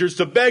messengers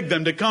to beg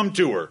them to come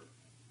to her.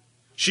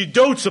 She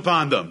dotes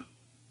upon them.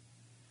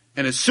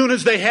 And as soon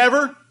as they have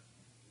her,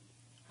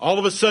 all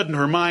of a sudden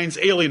her mind's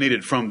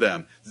alienated from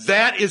them.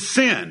 That is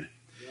sin.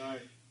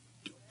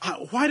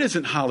 Right. Why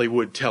doesn't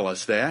Hollywood tell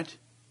us that?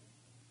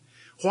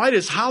 Why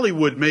does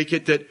Hollywood make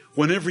it that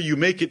whenever you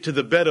make it to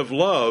the bed of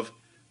love,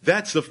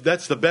 that's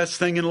the best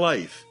thing in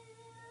life?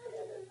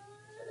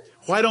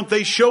 Why don't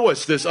they show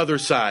us this other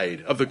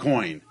side of the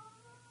coin?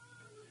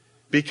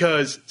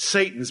 Because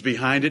Satan's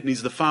behind it, and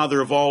he's the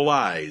father of all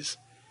lies.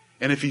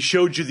 And if he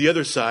showed you the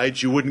other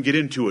side, you wouldn't get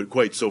into it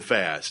quite so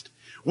fast.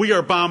 We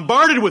are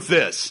bombarded with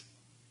this.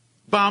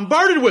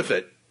 Bombarded with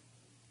it.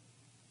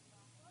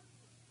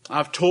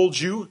 I've told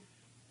you,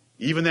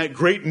 even that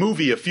great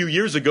movie a few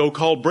years ago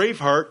called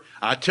Braveheart,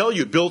 I tell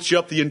you, built you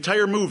up the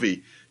entire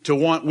movie to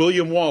want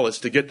William Wallace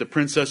to get the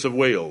Princess of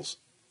Wales.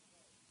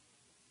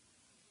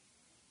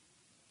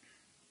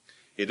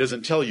 It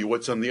doesn't tell you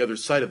what's on the other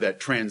side of that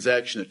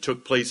transaction that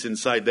took place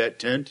inside that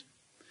tent.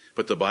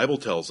 But the Bible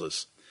tells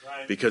us,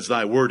 Right. because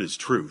thy word is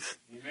truth.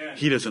 Amen.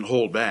 He doesn't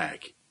hold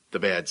back the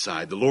bad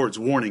side. The Lord's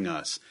warning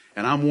us.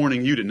 And I'm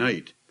warning you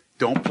tonight.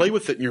 Don't play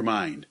with it in your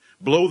mind.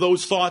 Blow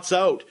those thoughts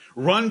out.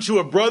 Run to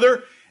a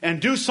brother and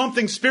do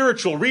something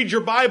spiritual. Read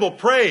your Bible.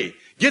 Pray.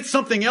 Get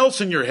something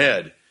else in your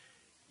head.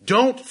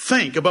 Don't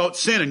think about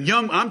sin. And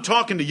I'm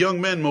talking to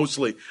young men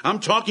mostly. I'm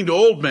talking to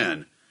old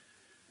men.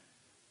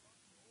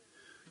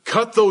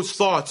 Cut those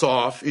thoughts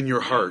off in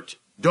your heart.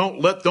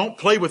 Don't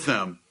play with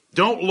them.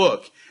 Don't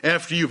look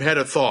after you've had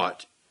a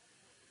thought.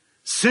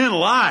 Sin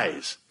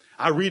lies.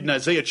 I read in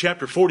Isaiah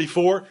chapter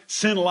 44,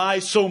 sin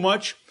lies so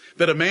much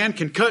that a man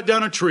can cut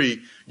down a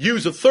tree,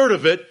 use a third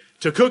of it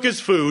to cook his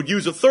food,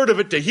 use a third of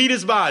it to heat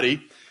his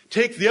body,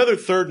 take the other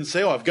third and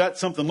say, I've got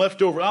something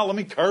left over. Let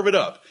me carve it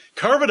up.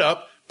 Carve it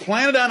up,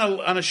 plant it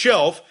on a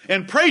shelf,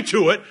 and pray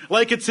to it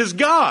like it's his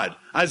God.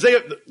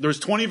 Isaiah, there's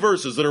 20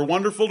 verses that are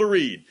wonderful to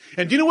read.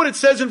 And do you know what it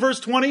says in verse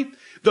 20?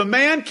 The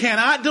man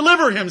cannot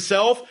deliver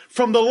himself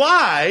from the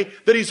lie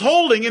that he's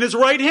holding in his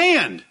right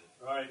hand.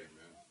 Right.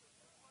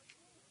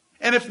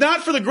 And if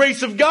not for the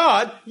grace of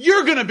God,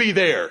 you're going to be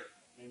there.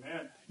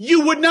 Amen.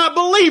 You would not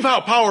believe how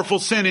powerful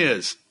sin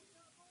is.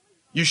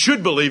 You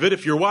should believe it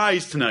if you're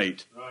wise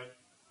tonight. Right.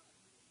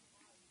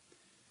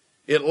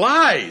 It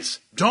lies.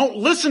 Don't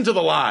listen to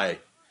the lie.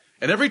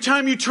 And every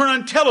time you turn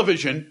on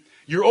television,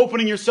 you're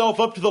opening yourself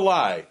up to the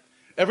lie.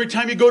 Every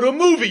time you go to a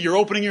movie, you're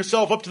opening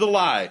yourself up to the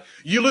lie.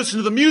 You listen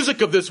to the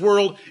music of this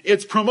world,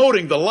 it's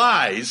promoting the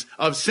lies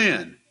of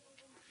sin.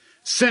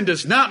 Sin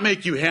does not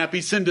make you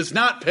happy. Sin does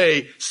not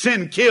pay.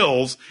 Sin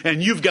kills,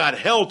 and you've got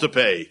hell to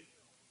pay.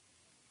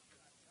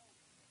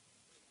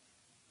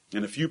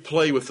 And if you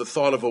play with the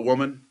thought of a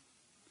woman,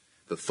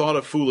 the thought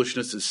of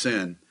foolishness is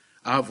sin.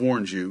 I've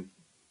warned you.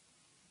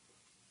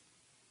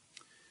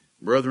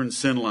 Brethren,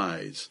 sin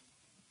lies.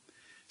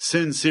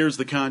 Sin sears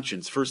the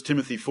conscience. 1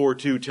 Timothy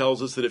 4:2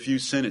 tells us that if you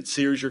sin, it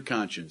sears your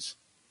conscience.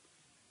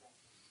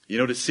 You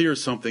know, to sear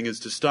something is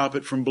to stop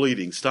it from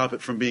bleeding, stop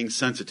it from being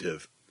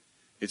sensitive.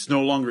 It's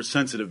no longer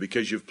sensitive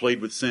because you've played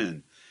with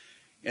sin.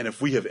 And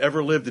if we have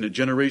ever lived in a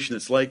generation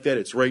that's like that,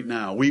 it's right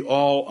now. We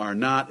all are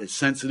not as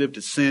sensitive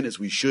to sin as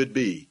we should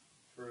be.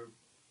 True.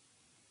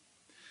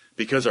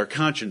 Because our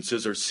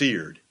consciences are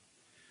seared.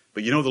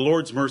 But you know, the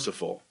Lord's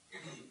merciful.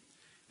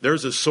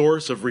 There's a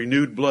source of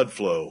renewed blood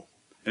flow,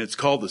 and it's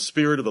called the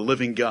Spirit of the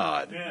living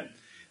God. Amen.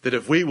 That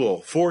if we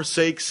will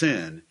forsake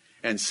sin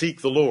and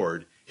seek the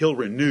Lord, He'll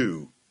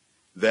renew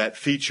that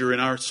feature in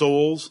our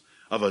souls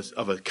of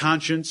a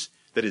conscience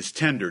that is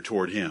tender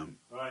toward Him.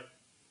 Right.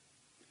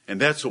 And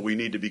that's what we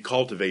need to be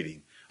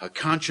cultivating. A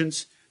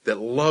conscience that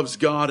loves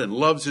God and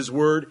loves His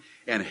Word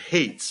and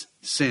hates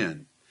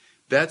sin.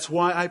 That's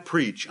why I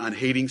preach on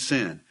hating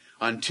sin.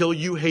 Until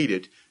you hate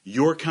it,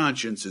 your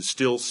conscience is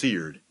still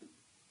seared.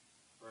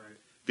 Right.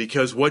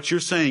 Because what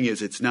you're saying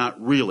is it's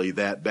not really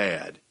that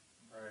bad.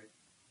 Right.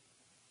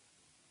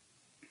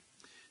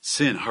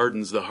 Sin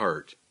hardens the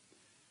heart.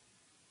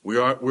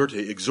 We're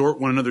to exhort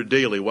one another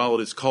daily while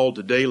it is called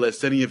today,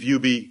 lest any of you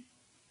be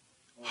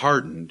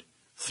hardened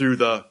through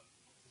the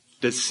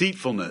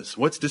deceitfulness.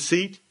 What's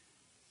deceit?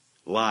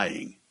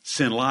 Lying.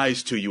 Sin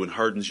lies to you and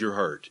hardens your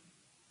heart.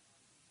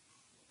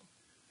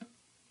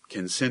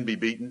 Can sin be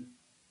beaten?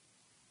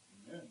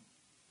 Amen.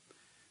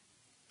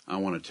 I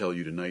want to tell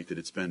you tonight that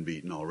it's been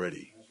beaten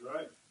already. That's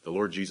right. The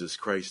Lord Jesus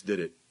Christ did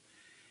it.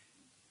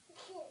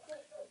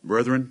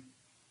 Brethren,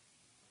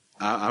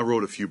 I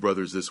wrote a few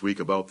brothers this week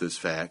about this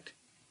fact.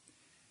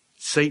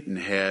 Satan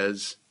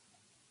has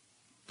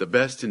the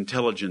best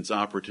intelligence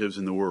operatives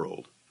in the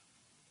world.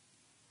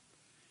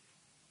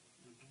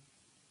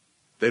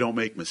 They don't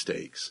make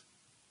mistakes.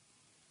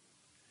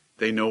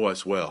 They know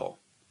us well.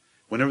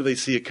 Whenever they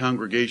see a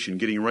congregation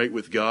getting right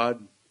with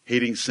God,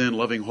 hating sin,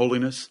 loving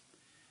holiness,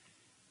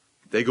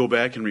 they go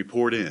back and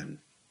report in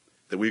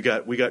that we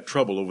got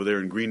trouble over there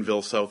in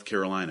Greenville, South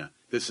Carolina.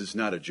 This is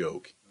not a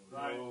joke.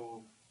 Right.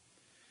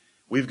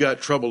 We've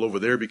got trouble over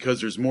there because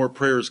there's more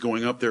prayers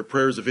going up. Their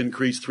prayers have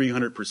increased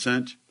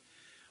 300%.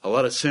 A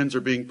lot of sins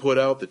are being put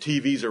out. The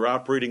TVs are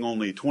operating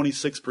only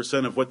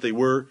 26% of what they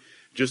were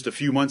just a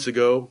few months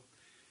ago.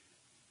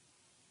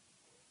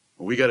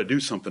 Well, we got to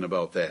do something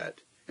about that.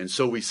 And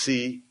so we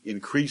see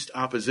increased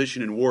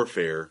opposition and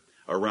warfare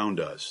around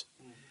us.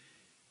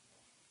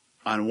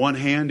 On one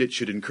hand, it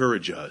should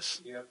encourage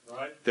us Yep.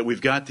 Right. that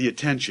we've got the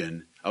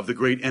attention of the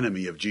great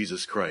enemy of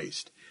Jesus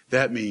Christ.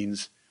 That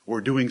means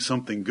we're doing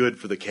something good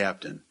for the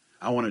captain.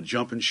 I want to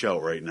jump and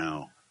shout right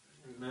now.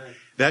 Amen.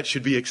 That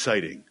should be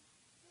exciting.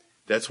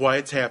 That's why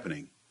it's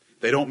happening.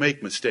 They don't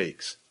make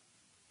mistakes.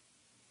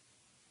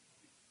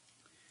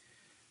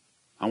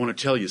 I want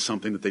to tell you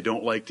something that they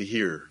don't like to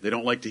hear. They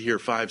don't like to hear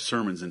 5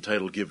 sermons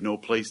entitled Give No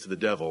Place to the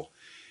Devil,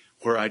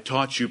 where I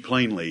taught you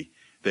plainly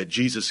that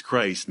Jesus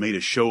Christ made a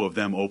show of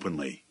them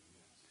openly.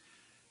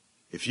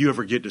 If you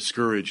ever get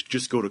discouraged,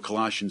 just go to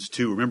Colossians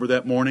 2. Remember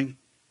that morning?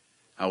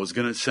 I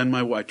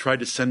tried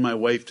to send my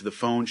wife to the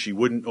phone. She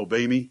wouldn't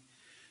obey me.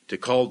 To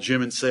call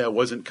Jim and say I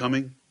wasn't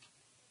coming.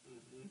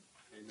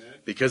 Amen.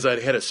 because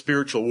I'd had a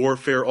spiritual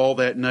warfare all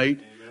that night.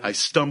 Amen. I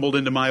stumbled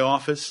into my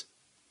office,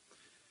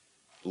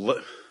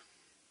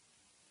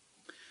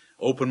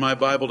 opened my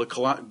Bible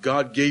to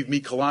God gave me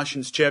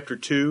Colossians chapter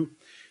 2,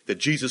 that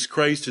Jesus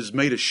Christ has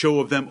made a show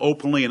of them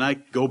openly, and I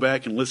go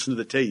back and listen to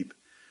the tape.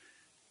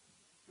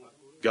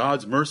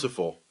 God's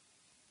merciful.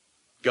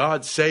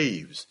 God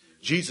saves.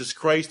 Jesus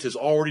Christ has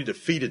already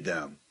defeated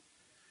them.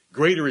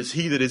 Greater is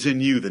He that is in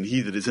you than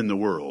he that is in the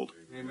world.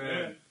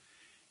 Amen.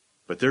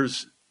 But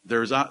there's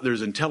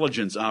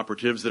intelligence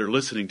operatives that are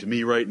listening to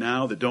me right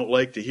now that don't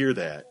like to hear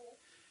that.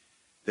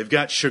 They've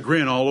got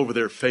chagrin all over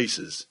their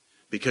faces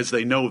because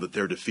they know that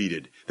they're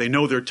defeated. They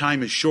know their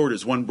time is short,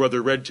 as one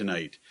brother read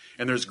tonight.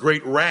 And there's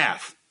great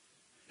wrath.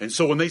 And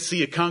so when they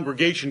see a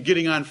congregation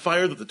getting on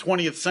fire that the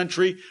 20th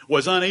century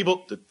was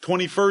unable, the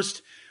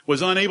 21st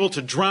was unable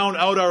to drown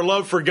out our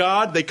love for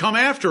God, they come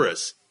after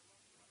us.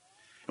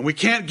 And we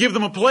can't give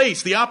them a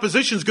place. The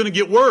opposition's going to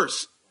get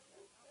worse.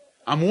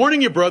 I'm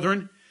warning you,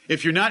 brethren,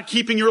 if you're not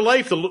keeping your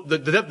life,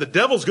 the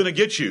devil's going to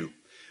get you.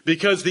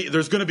 Because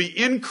there's going to be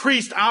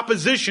increased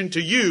opposition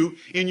to you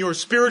in your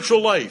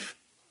spiritual life.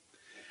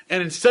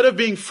 And instead of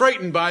being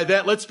frightened by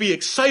that, let's be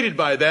excited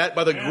by that.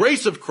 By the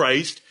grace of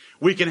Christ,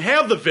 we can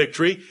have the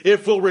victory.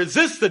 If we'll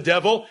resist the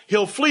devil,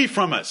 he'll flee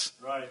from us.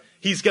 Right.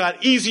 He's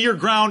got easier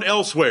ground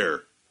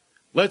elsewhere.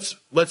 Let's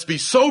be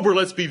sober,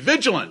 let's be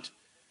vigilant,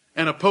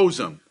 and oppose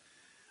him.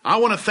 I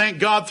want to thank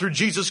God through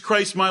Jesus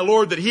Christ my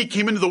Lord that He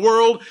came into the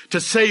world to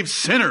save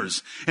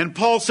sinners. And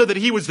Paul said that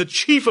he was the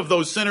chief of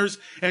those sinners,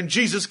 and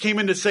Jesus came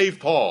in to save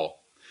Paul.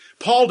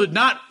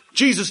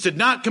 Jesus did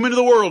not come into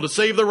the world to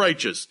save the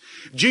righteous.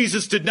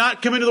 Jesus did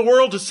not come into the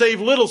world to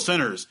save little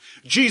sinners.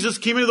 Jesus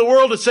came into the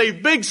world to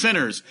save big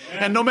sinners.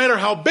 And no matter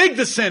how big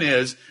the sin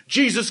is,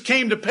 Jesus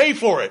came to pay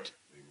for it.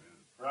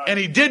 And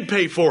He did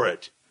pay for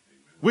it.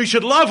 We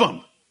should love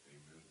Him.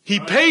 He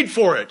paid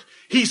for it.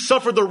 He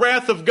suffered the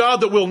wrath of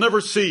God that we'll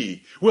never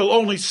see. We'll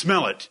only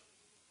smell it.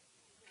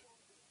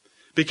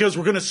 Because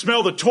we're going to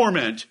smell the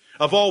torment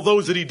of all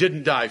those that He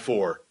didn't die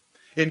for,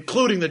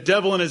 including the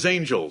devil and his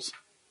angels.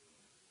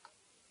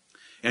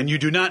 And you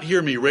do not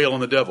hear me rail on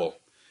the devil.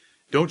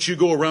 Don't you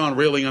go around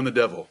railing on the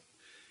devil.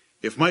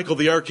 If Michael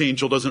the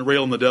archangel doesn't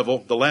rail on the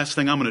devil, the last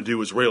thing I'm going to do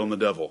is rail on the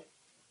devil.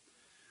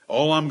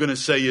 All I'm going to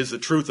say is the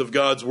truth of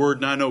God's word,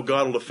 and I know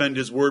God will defend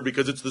His word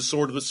because it's the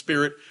sword of the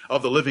Spirit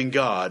of the living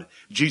God.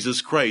 Jesus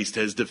Christ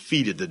has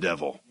defeated the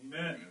devil.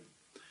 Amen.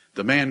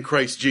 The man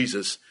Christ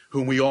Jesus,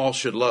 whom we all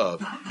should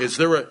love.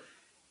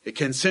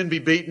 Can sin be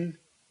beaten?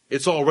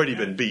 It's already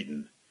been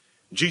beaten.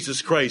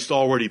 Jesus Christ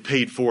already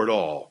paid for it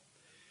all.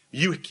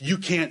 You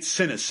can't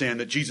sin a sin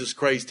that Jesus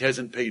Christ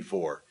hasn't paid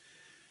for.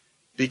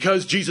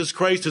 Because Jesus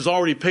Christ has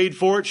already paid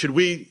for it, should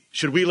we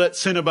let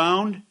sin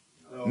abound?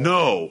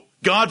 No.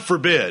 God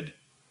forbid.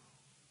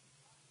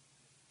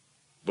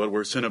 But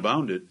where sin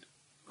abounded,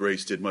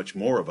 grace did much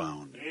more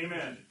abound.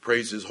 Amen.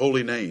 Praise His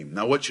holy name.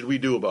 Now what should we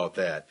do about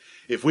that?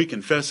 If we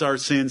confess our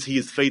sins, He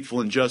is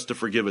faithful and just to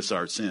forgive us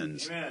our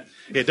sins. Amen.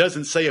 It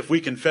doesn't say if we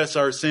confess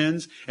our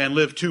sins and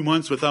live 2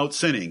 months without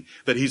sinning,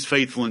 that He's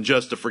faithful and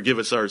just to forgive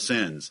us our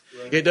sins.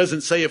 Right. It doesn't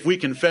say if we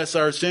confess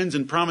our sins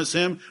and promise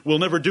Him we'll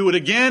never do it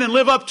again and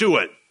live up to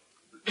it,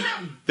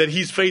 that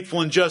He's faithful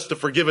and just to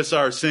forgive us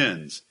our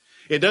sins.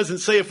 It doesn't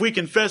say if we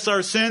confess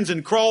our sins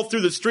and crawl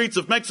through the streets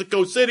of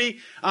Mexico City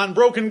on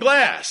broken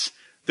glass,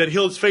 that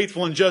He is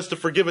faithful and just to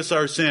forgive us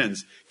our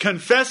sins.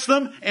 Confess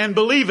them and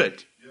believe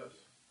it. Yes.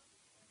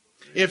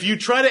 If you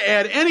try to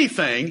add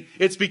anything,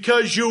 it's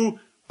because you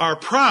are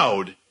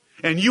proud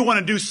and you want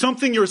to do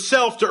something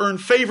yourself to earn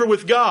favor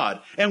with God.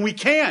 And we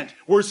can't.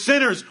 We're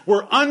sinners.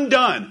 We're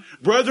undone.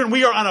 Brethren,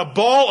 we are on a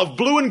ball of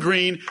blue and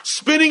green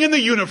spinning in the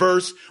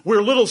universe.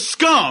 We're little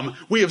scum.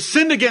 We have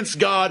sinned against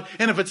God.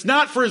 And if it's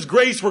not for His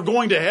grace, we're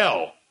going to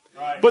hell.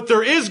 Right. But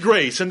there is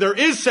grace and there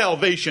is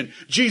salvation.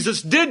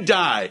 Jesus did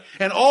die.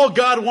 And all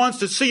God wants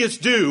to see us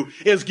do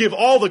is give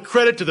all the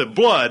credit to the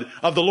blood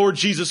of the Lord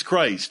Jesus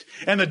Christ.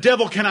 And the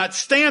devil cannot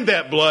stand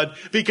that blood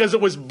because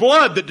it was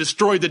blood that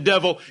destroyed the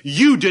devil.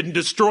 You didn't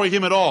destroy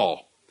him at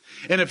all.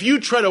 And if you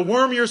try to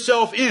worm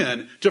yourself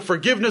in to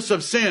forgiveness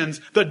of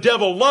sins, the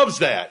devil loves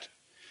that.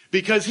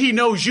 Because he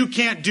knows you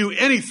can't do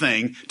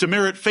anything to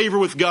merit favor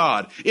with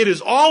God. It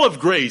is all of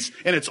grace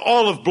and it's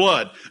all of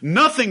blood.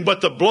 Nothing but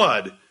the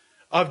blood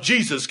of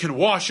Jesus can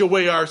wash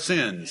away our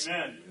sins.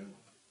 Amen.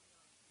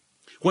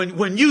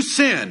 When you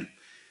sin,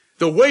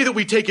 the way that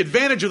we take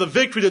advantage of the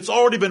victory that's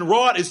already been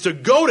wrought is to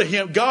go to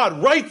Him,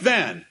 God, right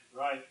then.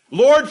 Right.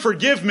 Lord,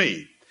 forgive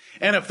me.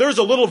 And if there's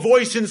a little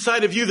voice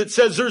inside of you that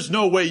says there's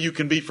no way you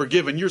can be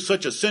forgiven, you're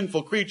such a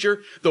sinful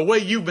creature, the way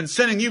you've been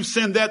sinning, you've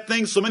sinned that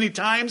thing so many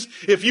times,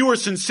 if you were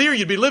sincere,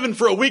 you'd be living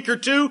for a week or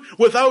two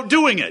without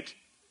doing it.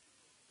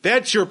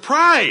 That's your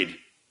pride.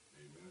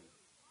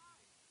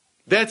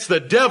 That's the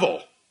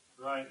devil.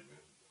 Right.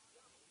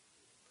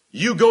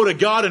 You go to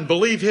God and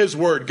believe His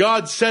word.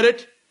 God said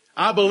it.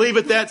 I believe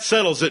it. That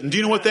settles it. And do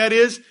you know what that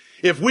is?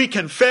 If we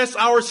confess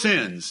our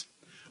sins,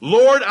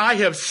 Lord, I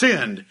have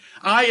sinned.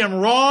 I am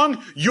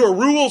wrong. Your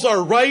rules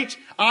are right.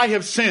 I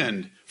have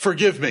sinned.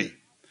 Forgive me.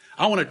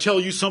 I want to tell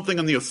you something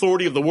on the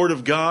authority of the Word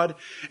of God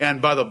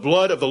and by the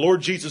blood of the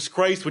Lord Jesus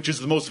Christ, which is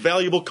the most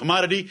valuable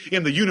commodity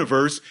in the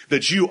universe,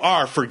 that you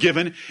are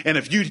forgiven. And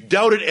if you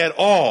doubt it at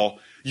all,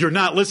 you're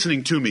not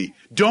listening to me.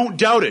 Don't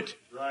doubt it.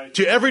 Right.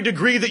 To every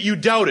degree that you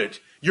doubt it,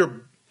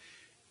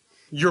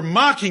 you're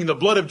mocking the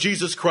blood of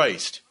Jesus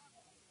Christ.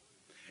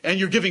 And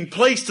you're giving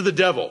place to the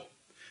devil.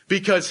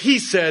 Because he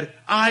said,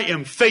 I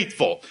am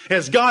faithful.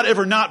 Has God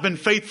ever not been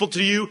faithful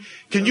to you?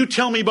 Can you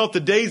tell me about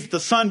the days that the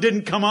sun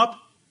didn't come up?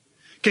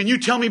 Can you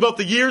tell me about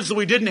the years that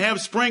we didn't have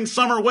spring,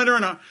 summer,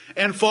 winter,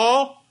 and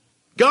fall?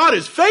 God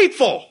is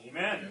faithful.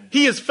 Amen.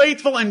 He is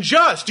faithful and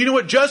just. Do you know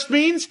what just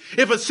means?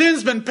 If a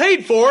sin's been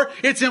paid for,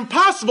 it's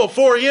impossible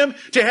for him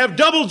to have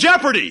double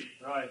jeopardy.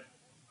 Right.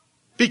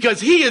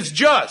 Because he is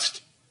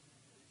just.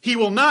 He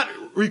will not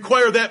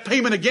require that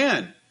payment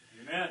again.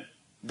 Amen.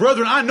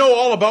 Brethren, I know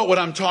all about what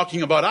I'm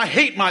talking about. I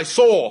hate my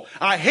soul.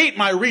 I hate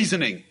my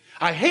reasoning.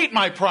 I hate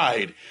my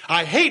pride.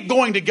 I hate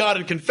going to God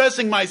and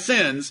confessing my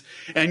sins.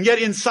 And yet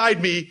inside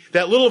me,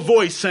 that little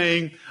voice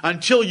saying,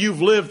 until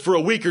you've lived for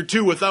a week or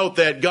two without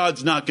that,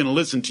 God's not going to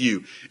listen to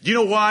you. Do you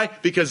know why?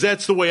 Because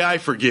that's the way I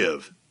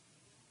forgive.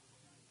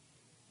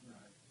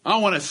 I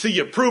want to see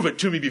you prove it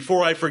to me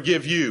before I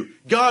forgive you.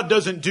 God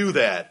doesn't do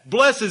that.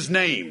 Bless his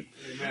name.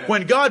 Amen.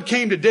 When God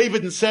came to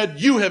David and said,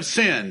 you have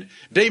sinned,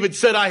 David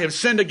said, I have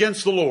sinned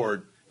against the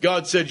Lord.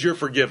 God said, you're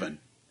forgiven.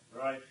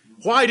 Right.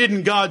 Why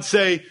didn't God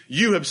say,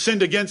 you've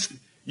sinned against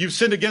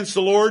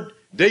the Lord?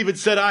 David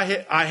said,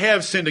 I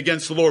have sinned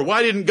against the Lord.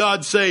 Why didn't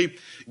God say,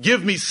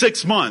 give me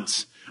 6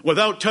 months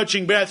without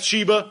touching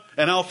Bathsheba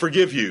and I'll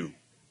forgive you?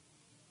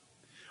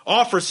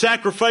 Offer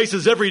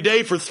sacrifices every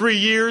day for 3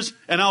 years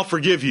and I'll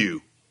forgive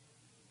you.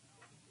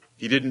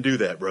 He didn't do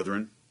that,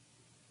 brethren.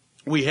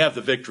 We have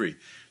the victory.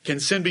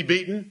 Can sin be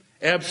beaten?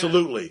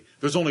 Absolutely.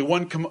 There's only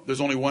one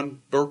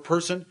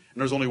person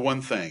and there's only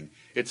one thing.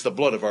 It's the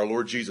blood of our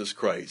Lord Jesus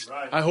Christ.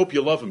 Right. I hope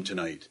you love him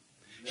tonight.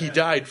 He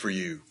died for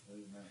you.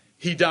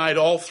 He died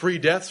all 3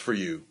 deaths for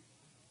you.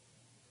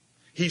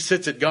 He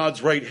sits at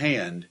God's right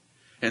hand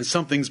and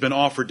something's been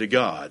offered to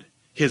God,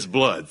 his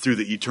blood through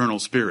the eternal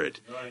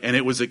Spirit, and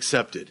it was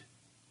accepted.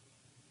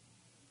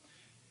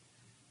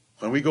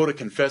 When we go to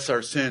confess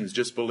our sins,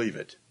 just believe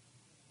it.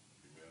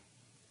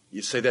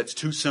 You say that's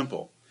too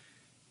simple.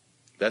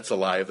 That's a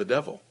lie of the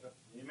devil.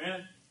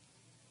 Amen.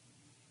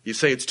 You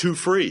say it's too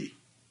free.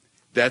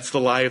 That's the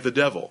lie of the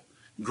devil.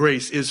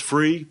 Grace is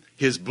free.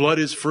 His blood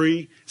is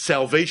free.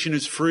 Salvation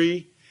is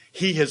free.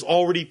 He has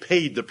already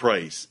paid the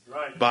price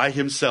by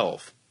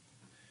himself.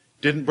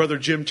 Didn't Brother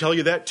Jim tell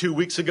you that 2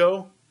 weeks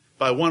ago?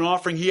 By one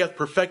offering he hath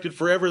perfected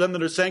forever them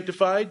that are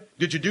sanctified.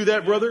 Did you do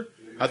that, brother?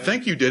 Amen. I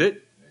think you did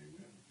it.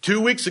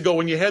 2 weeks ago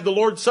when you had the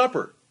Lord's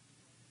Supper.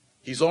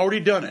 He's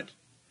already done it.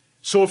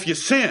 So if you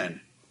sin,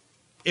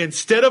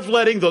 instead of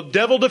letting the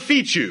devil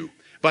defeat you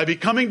by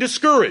becoming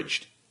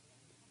discouraged,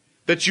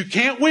 that you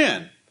can't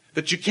win,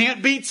 that you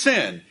can't beat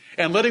sin,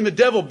 and letting the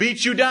devil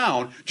beat you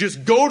down,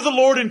 just go to the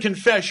Lord in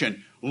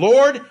confession.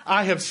 Lord,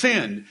 I have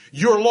sinned.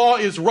 Your law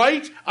is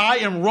right. I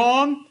am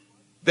wrong.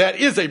 That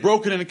is a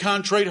broken and a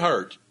contrite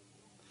heart.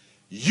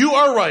 You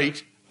are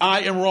right.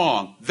 I am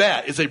wrong.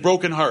 That is a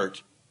broken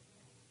heart.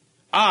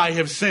 I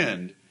have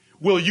sinned.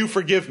 Will you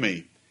forgive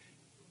me?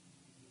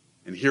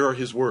 And here are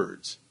his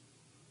words.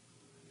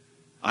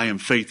 I am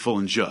faithful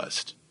and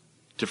just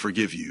to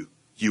forgive you.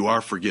 You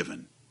are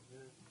forgiven.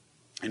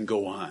 And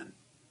go on.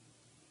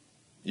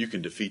 You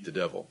can defeat the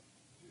devil.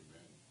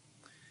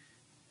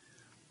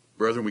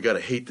 Brethren, we got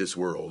to hate this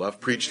world. I've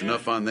preached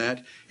enough on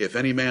that. If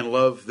any man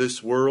love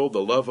this world,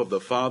 the love of the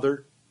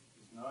Father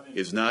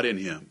is not in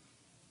him.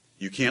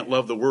 You can't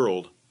love the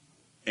world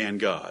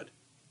and God.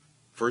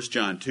 1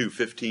 John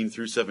 2:15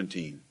 through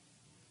 17.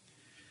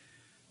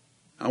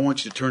 I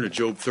want you to turn to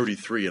Job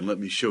 33 and let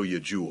me show you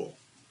a jewel.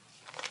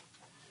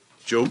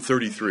 Job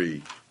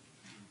 33.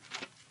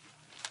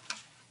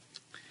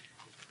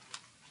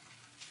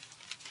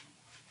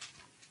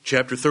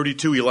 Chapter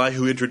 32,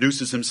 Elihu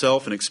introduces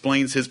himself and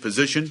explains his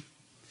position.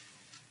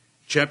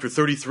 Chapter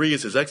 33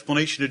 is his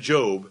explanation to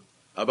Job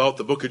about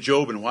the book of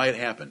Job and why it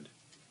happened.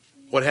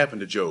 What happened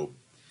to Job?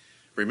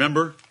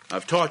 Remember,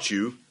 I've taught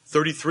you,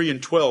 33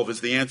 and 12 is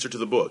the answer to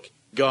the book.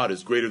 God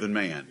is greater than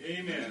man.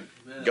 Amen.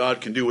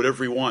 God can do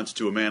whatever he wants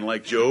to a man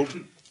like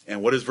Job.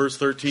 And what does verse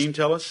 13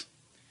 tell us?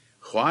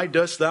 Why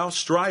dost thou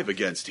strive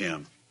against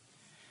him?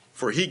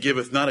 For he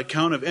giveth not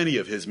account of any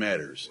of his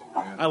matters.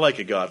 I like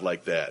a God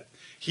like that.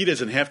 He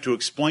doesn't have to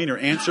explain or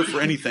answer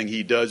for anything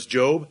he does,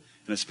 Job,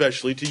 and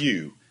especially to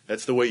you.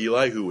 That's the way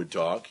Elihu would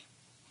talk.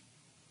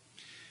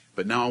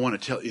 But now I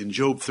want to tell you, in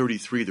Job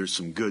 33, there's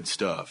some good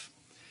stuff.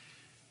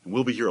 And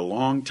we'll be here a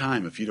long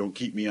time if you don't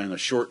keep me on a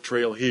short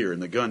trail here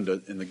and the gun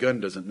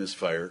doesn't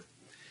misfire.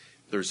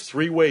 There's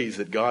 3 ways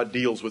that God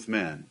deals with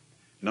men.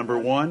 Number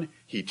 1,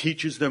 he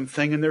teaches men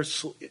things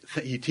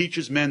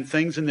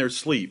in their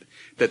sleep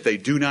that they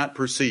do not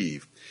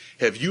perceive.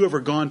 Have you ever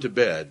gone to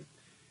bed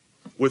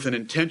with an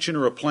intention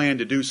or a plan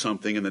to do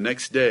something and the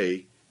next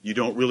day you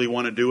don't really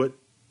want to do it?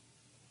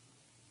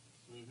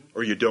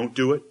 Or you don't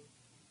do it?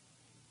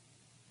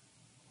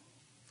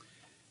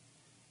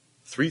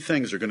 Three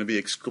things are going to be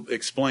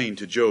explained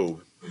to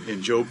Job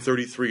in Job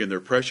 33, and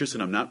they're precious,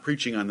 and I'm not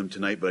preaching on them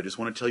tonight, but I just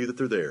want to tell you that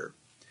they're there.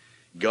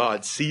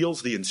 God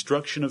seals the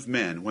instruction of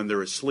men when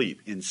they're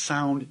asleep, in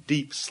sound,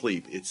 deep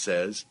sleep, it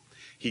says.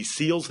 He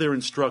seals their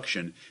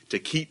instruction to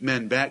keep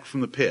men back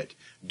from the pit,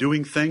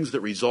 doing things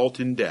that result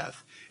in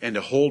death, and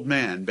to hold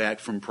man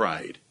back from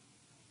pride.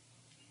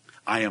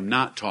 I am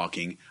not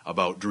talking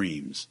about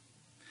dreams.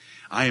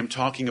 I am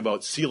talking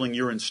about sealing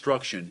your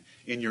instruction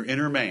in your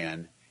inner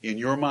man, in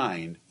your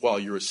mind, while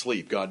you're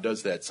asleep. God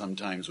does that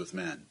sometimes with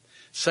men.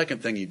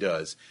 Second thing he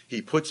does,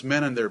 he puts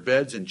men on their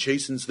beds and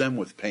chastens them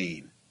with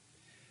pain,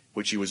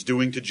 which he was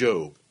doing to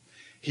Job.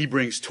 He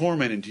brings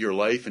torment into your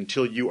life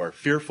until you are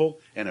fearful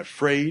and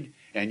afraid,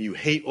 and you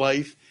hate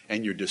life,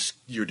 and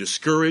you're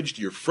discouraged,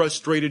 you're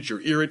frustrated,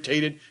 you're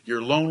irritated,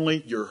 you're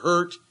lonely, you're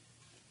hurt.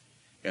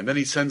 And then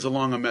he sends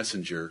along a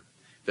messenger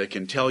that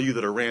can tell you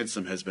that a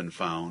ransom has been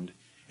found,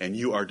 and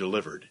you are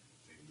delivered.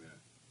 Amen.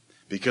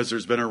 Because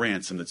there's been a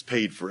ransom that's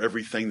paid for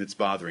everything that's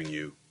bothering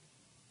you.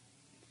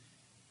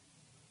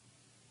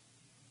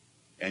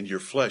 And your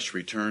flesh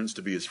returns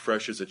to be as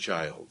fresh as a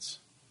child's.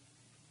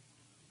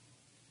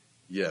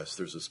 Yes,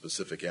 there's a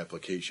specific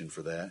application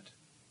for that.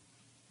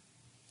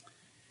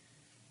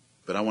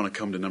 But I want to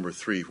come to number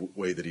 3,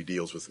 way that he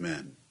deals with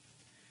men.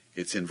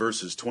 It's in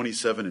verses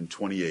 27 and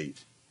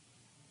 28.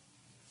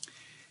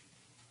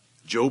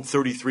 Job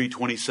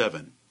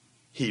 33:27.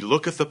 He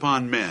looketh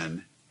upon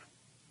men,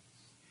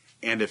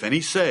 and if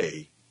any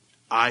say,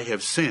 I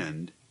have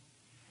sinned,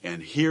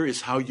 and here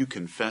is how you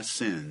confess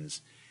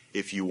sins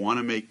if you want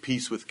to make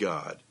peace with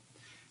God.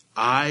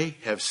 I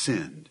have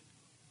sinned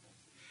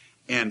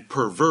and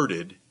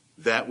perverted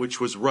that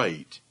which was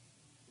right,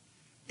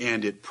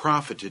 and it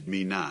profited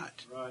me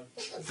not. Right.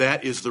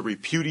 That is the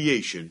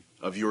repudiation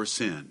of your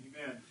sin.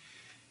 Amen.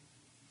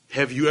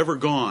 Have you ever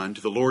gone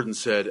to the Lord and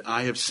said,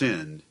 I have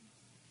sinned,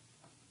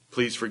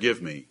 please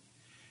forgive me?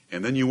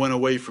 And then you went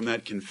away from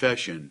that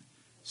confession,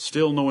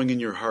 still knowing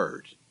in your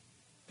heart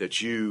that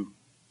you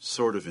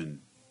sort of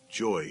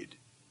enjoyed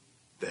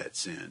that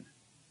sin.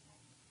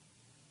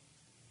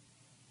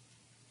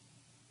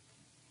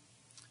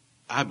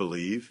 I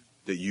believe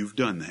that you've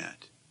done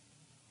that.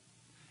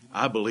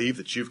 I believe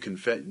that you've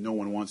confessed. No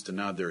one wants to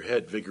nod their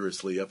head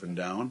vigorously up and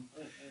down,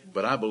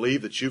 but I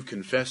believe that you've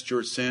confessed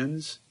your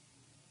sins.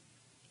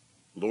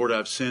 Lord,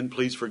 I've sinned,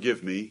 please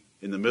forgive me,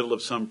 in the middle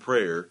of some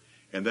prayer,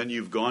 and then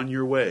you've gone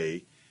your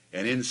way,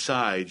 and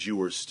inside you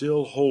were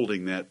still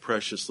holding that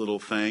precious little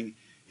thing.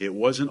 It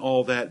wasn't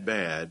all that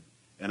bad,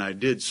 and I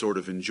did sort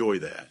of enjoy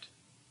that.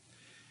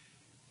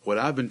 What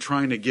I've been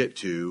trying to get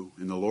to,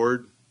 and the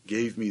Lord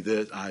gave me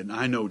this,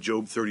 I know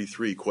Job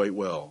 33 quite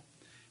well,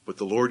 but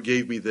the Lord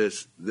gave me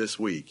this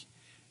week.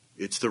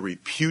 It's the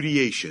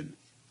repudiation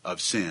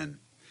of sin.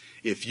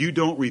 If you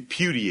don't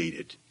repudiate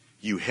it,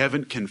 you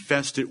haven't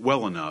confessed it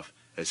well enough,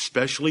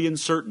 especially in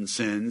certain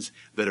sins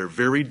that are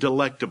very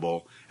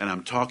delectable, and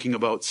I'm talking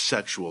about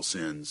sexual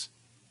sins.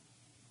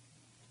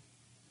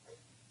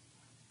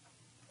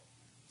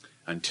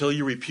 Until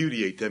you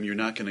repudiate them, you're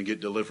not going to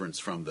get deliverance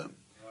from them.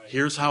 Right.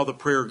 Here's how the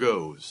prayer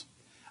goes.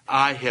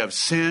 I have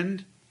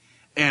sinned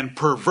and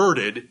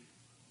perverted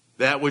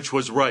that which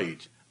was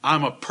right.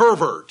 I'm a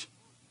pervert.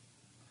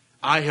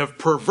 I have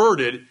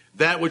perverted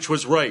that which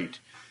was right.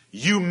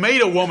 You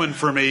made a woman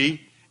for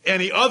me.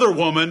 Any other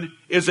woman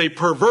is a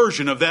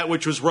perversion of that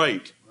which was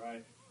right.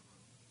 Right.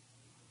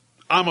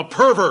 I'm a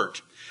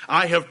pervert.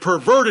 I have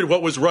perverted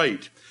what was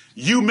right.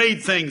 You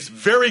made things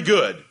very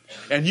good,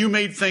 and you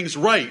made things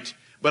right,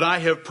 but I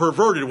have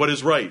perverted what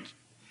is right.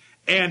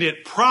 And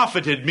it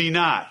profited me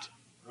not.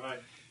 Right.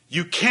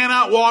 You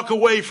cannot walk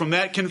away from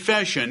that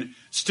confession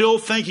still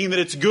thinking that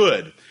it's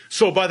good.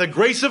 So by the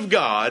grace of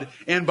God,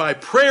 and by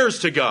prayers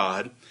to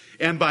God,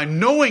 and by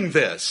knowing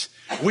this,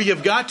 we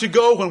have got to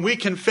go when we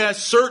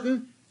confess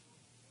certain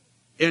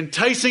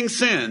enticing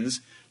sins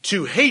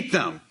to hate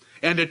them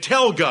and to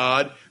tell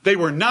God they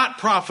were not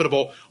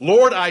profitable.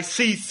 Lord, I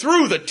see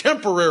through the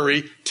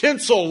temporary,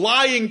 tinsel,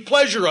 lying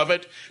pleasure of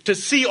it to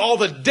see all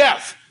the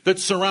death that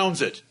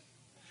surrounds it.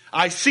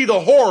 I see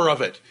the horror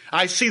of it.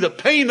 I see the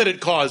pain that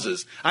it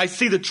causes. I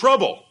see the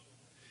trouble.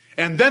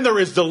 And then there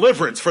is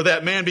deliverance for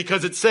that man,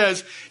 because it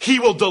says he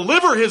will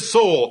deliver his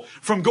soul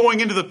from going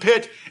into the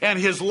pit, and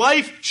his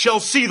life shall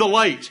see the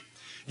light.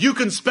 You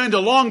can spend a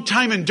long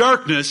time in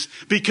darkness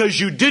because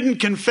you didn't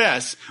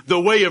confess the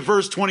way of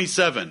verse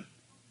 27.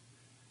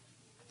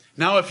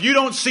 Now, if you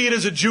don't see it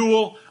as a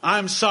jewel,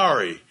 I'm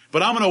sorry,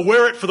 but I'm going to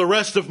wear it for the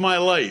rest of my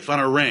life on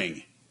a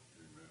ring.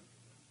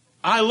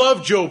 I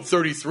love Job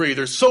 33.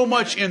 There's so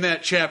much in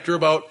that chapter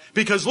about,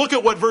 because look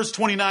at what verse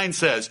 29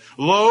 says.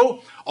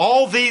 Lo,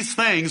 all these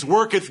things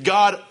worketh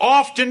God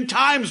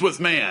oftentimes with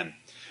man.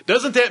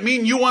 Doesn't that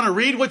mean you want to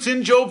read what's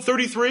in Job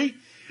 33?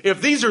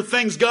 If these are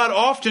things God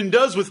often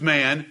does with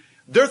man,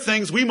 they're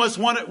things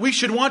we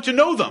should want to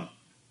know them.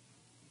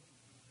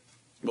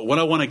 But what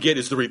I want to get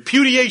is the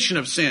repudiation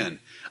of sin.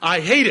 I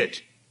hate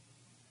it.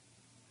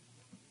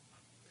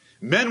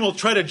 Men will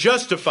try to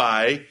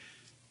justify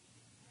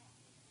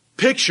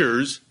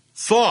pictures,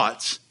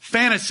 thoughts,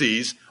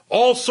 fantasies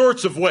all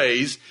sorts of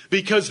ways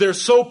because they're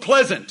so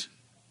pleasant.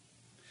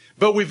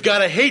 But we've got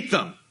to hate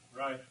them.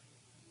 Right.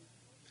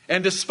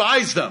 And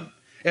despise them.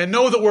 And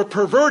know that we're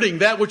perverting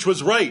that which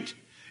was right.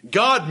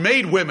 God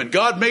made women.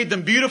 God made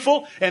them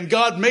beautiful. And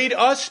God made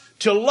us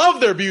to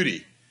love their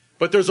beauty.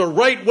 But there's a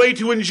right way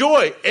to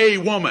enjoy a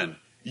woman,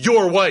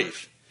 your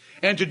wife.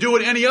 And to do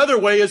it any other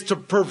way is to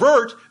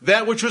pervert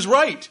that which was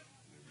right.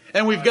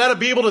 And we've got to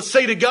be able to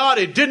say to God,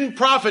 it didn't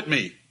profit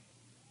me.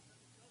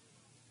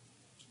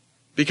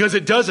 Because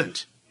it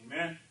doesn't.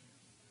 Amen.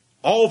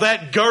 All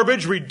that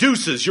garbage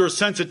reduces your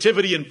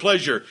sensitivity and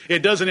pleasure.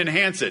 It doesn't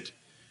enhance it.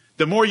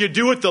 The more you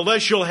do it, the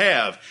less you'll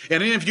have.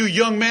 And any of you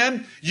young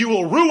men, you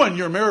will ruin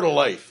your marital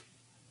life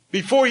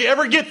before you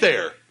ever get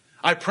there.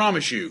 I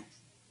promise you.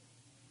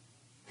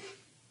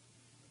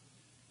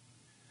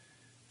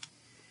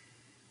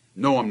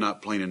 No, I'm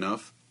not plain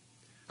enough.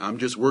 I'm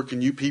just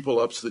working you people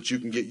up so that you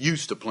can get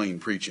used to plain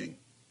preaching.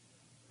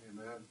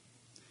 Amen.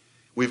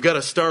 We've got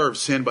to starve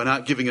sin by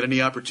not giving it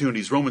any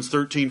opportunities. Romans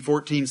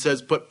 13:14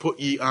 says, Put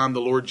ye on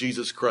the Lord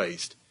Jesus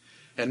Christ,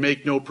 and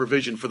make no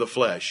provision for the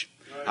flesh.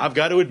 Right. I've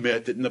got to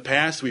admit that in the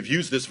past we've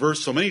used this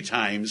verse so many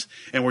times,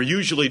 and we're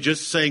usually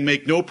just saying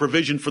make no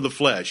provision for the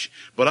flesh.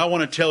 But I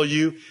want to tell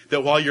you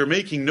that while you're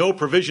making no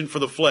provision for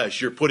the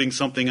flesh, you're putting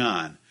something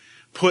on.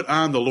 Put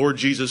on the Lord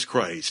Jesus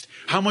Christ.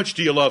 How much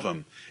do you love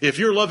Him? If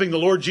you're loving the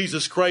Lord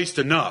Jesus Christ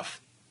enough,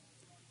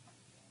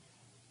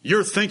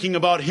 you're thinking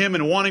about Him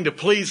and wanting to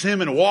please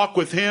Him and walk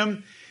with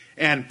Him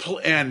and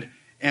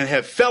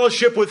have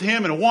fellowship with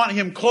Him and want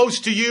Him close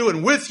to you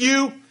and with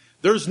you,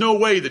 there's no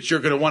way that you're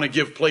going to want to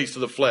give place to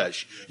the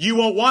flesh. You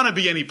won't want to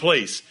be any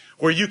place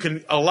where you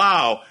can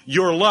allow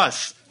your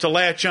lust to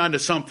latch onto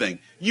something.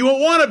 You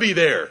won't want to be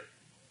there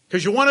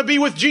because you want to be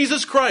with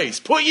Jesus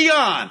Christ. Put ye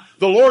on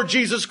the Lord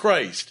Jesus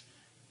Christ.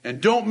 And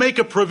don't make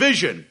a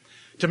provision.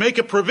 To make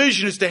a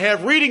provision is to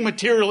have reading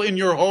material in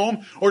your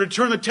home, or to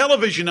turn the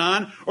television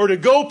on, or to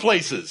go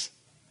places.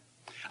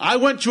 I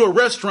went to a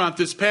restaurant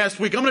this past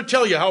week. I'm going to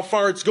tell you how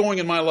far it's going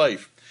in my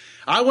life.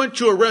 I went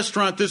to a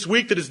restaurant this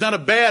week that is not a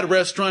bad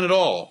restaurant at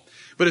all.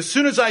 But as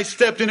soon as I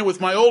stepped in it with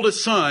my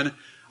oldest son,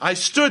 I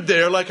stood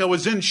there like I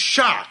was in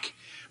shock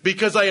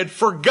because I had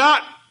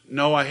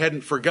I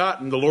hadn't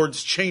forgotten. The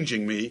Lord's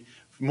changing me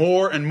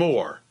more and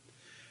more.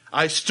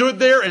 I stood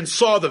there and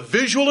saw the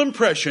visual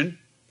impression,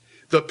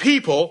 the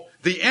people,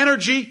 the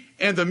energy,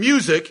 and the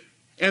music,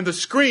 and the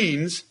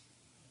screens,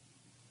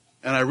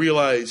 and I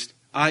realized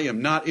I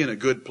am not in a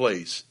good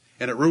place,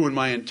 and it ruined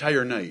my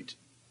entire night.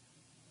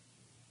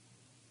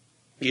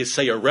 You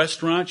say a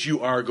restaurant,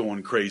 you are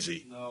going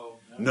crazy.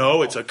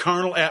 No, it's a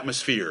carnal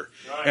atmosphere.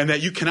 Right. And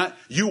that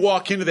you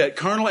walk into that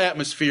carnal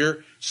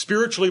atmosphere,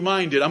 spiritually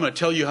minded. I'm going to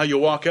tell you how you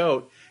walk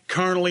out,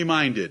 carnally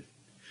minded.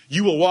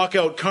 You will walk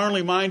out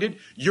carnally minded.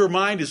 Your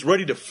mind is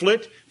ready to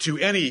flit to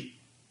any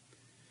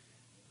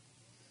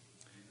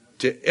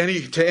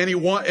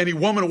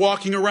woman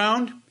walking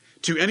around,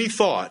 to any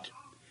thought.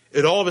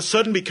 It all of a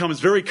sudden becomes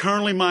very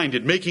carnally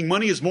minded. Making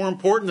money is more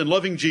important than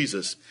loving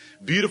Jesus.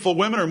 Beautiful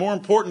women are more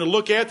important to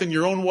look at than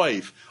your own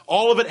wife.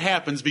 All of it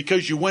happens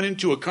because you went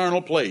into a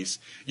carnal place.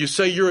 You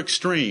say you're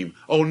extreme.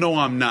 Oh, no,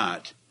 I'm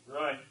not.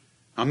 Right.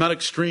 I'm not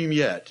extreme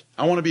yet.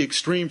 I want to be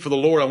extreme for the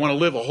Lord. I want to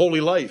live a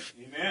holy life.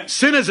 Amen.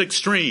 Sin is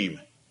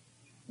extreme.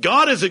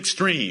 God is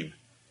extreme.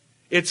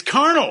 It's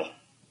carnal.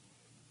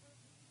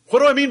 What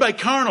do I mean by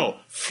carnal?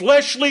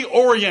 Fleshly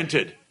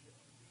oriented.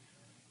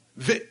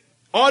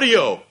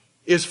 Audio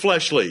is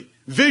fleshly.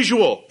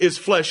 Visual is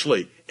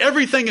fleshly.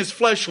 Everything is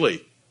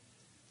fleshly.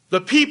 The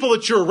people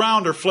that you're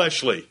around are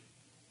fleshly.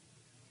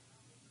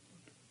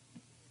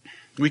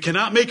 We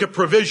cannot make a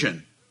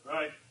provision.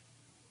 Right.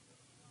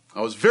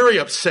 I was very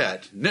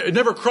upset. It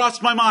never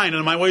crossed my mind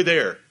on my way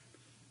there.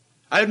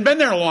 I hadn't been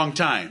there a long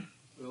time.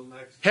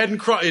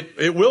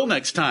 It will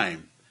next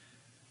time.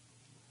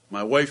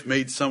 My wife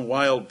made some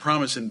wild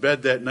promise in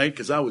bed that night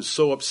because I was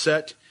so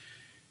upset.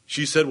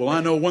 She said, well,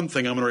 I know one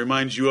thing I'm going to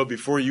remind you of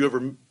before you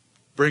ever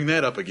bring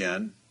that up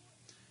again.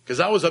 Because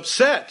I was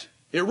upset.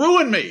 It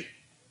ruined me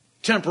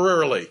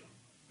temporarily.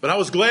 But I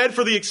was glad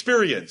for the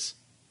experience.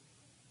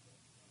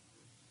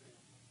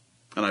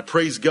 And I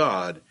praise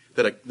God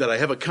that I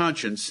have a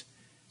conscience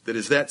that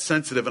is that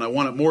sensitive, and I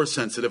want it more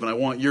sensitive, and I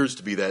want yours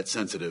to be that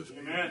sensitive.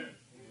 Amen.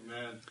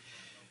 Amen.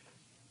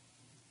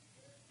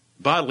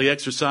 Bodily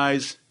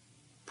exercise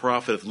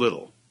profiteth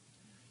little.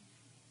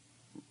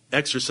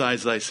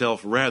 Exercise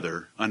thyself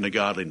rather unto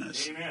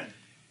godliness. Amen.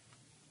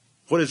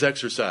 What is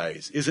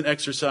exercise? Isn't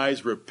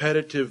exercise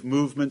repetitive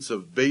movements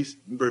of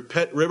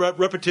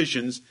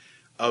repetitions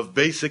of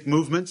basic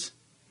movements?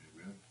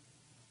 Amen.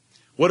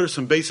 What are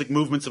some basic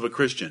movements of a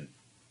Christian?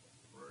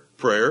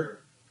 Prayer,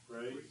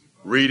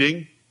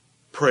 reading,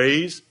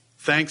 praise,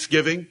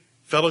 thanksgiving,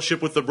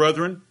 fellowship with the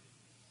brethren.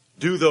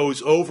 Do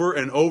those over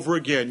and over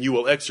again. You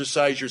will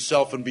exercise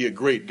yourself and be a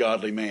great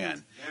godly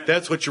man.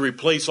 That's what you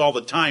replace all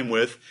the time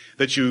with,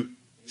 that you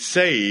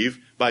save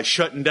by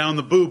shutting down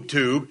the boob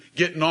tube,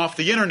 getting off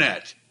the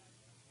internet.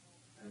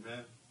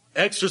 Amen.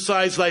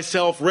 Exercise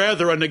thyself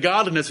rather unto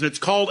godliness, and it's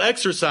called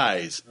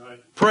exercise.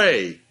 Right.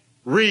 Pray,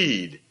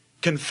 read,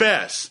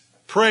 confess,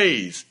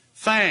 praise,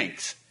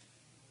 thanks.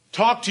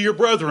 Talk to your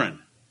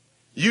brethren.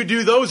 You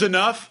do those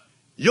enough,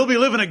 you'll be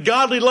living a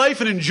godly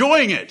life and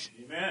enjoying it.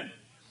 Amen.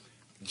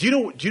 Do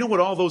you know what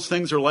all those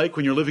things are like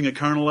when you're living a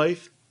carnal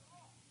life?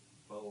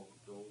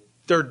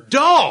 They're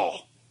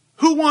dull.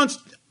 Who wants...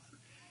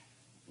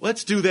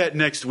 Let's do that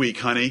next week,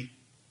 honey.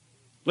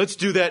 Let's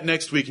do that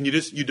next week. And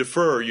you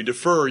defer. You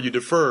defer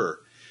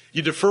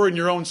in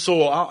your own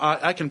soul.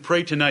 I can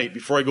pray tonight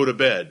before I go to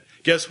bed.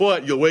 Guess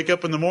what? You'll wake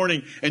up in the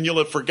morning and you'll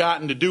have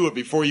forgotten to do it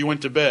before you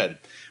went to bed.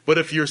 But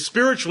if you're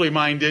spiritually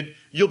minded,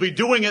 you'll be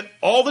doing it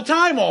all the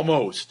time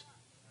almost.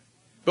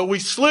 But we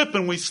slip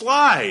and we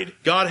slide.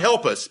 God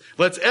help us.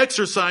 Let's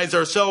exercise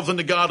ourselves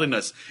into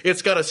godliness.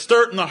 It's got to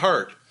start in the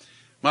heart.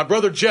 My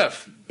brother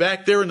Jeff,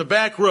 back there in the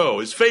back row,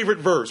 his favorite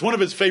verse, one of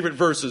his favorite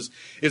verses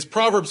is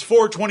Proverbs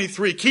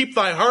 4:23. Keep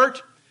thy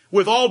heart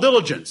with all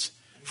diligence,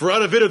 for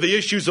out of it are the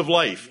issues of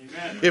life.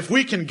 Amen. If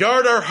we can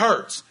guard our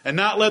hearts and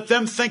not let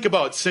them think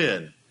about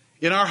sin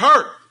in our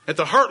heart, at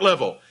the heart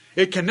level,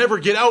 it can never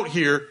get out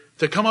here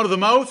to come out of the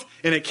mouth,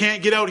 and it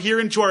can't get out here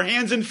into our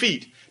hands and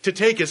feet to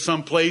take us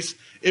someplace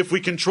if we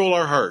control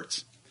our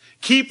hearts.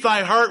 Keep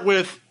thy heart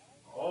with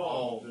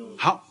all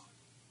diligence. How?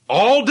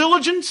 All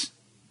diligence?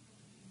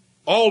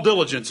 All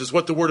diligence is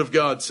what the Word of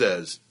God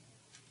says.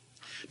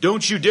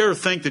 Don't you dare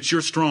think that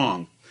you're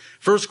strong.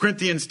 1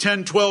 Corinthians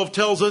 10:12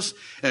 tells us,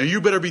 and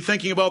you better be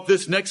thinking about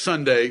this next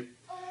Sunday,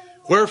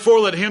 wherefore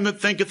let him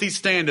that thinketh he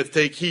standeth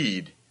take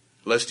heed,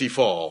 lest he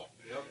fall.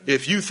 Yep.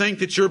 If you think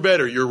that you're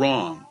better, you're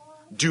wrong.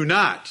 Do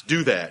not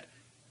do that.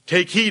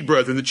 Take heed,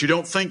 brethren, that you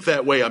don't think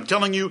that way. I'm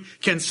telling you,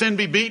 can sin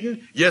be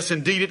beaten? Yes,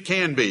 indeed it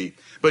can be.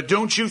 But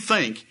don't you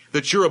think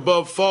that you're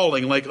above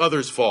falling like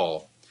others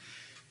fall.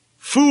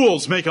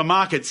 Fools make a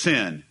mock at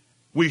sin.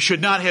 We should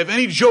not have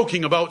any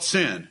joking about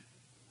sin.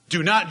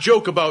 Do not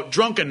joke about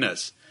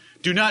drunkenness.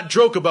 Do not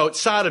joke about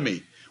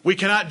sodomy. We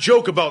cannot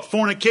joke about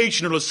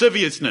fornication or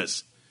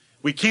lasciviousness.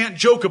 We can't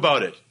joke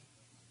about it.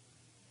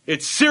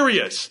 It's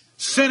serious.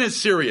 Sin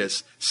is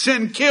serious.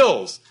 Sin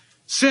kills.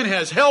 Sin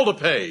has hell to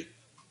pay.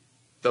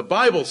 The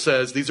Bible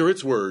says, these are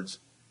its words,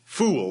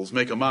 fools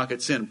make a mock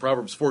at sin.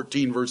 Proverbs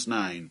 14, verse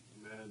 9.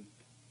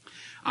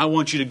 I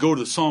want you to go to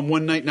the Psalm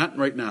 119, not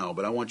right now,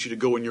 but I want you to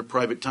go in your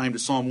private time to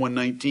Psalm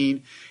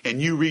 119,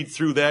 and you read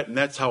through that, and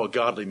that's how a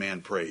godly man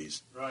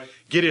prays. Right.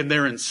 Get in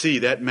there and see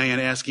that man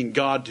asking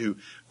God to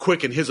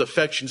quicken his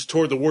affections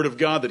toward the Word of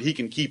God that he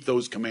can keep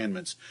those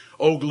commandments.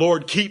 Oh,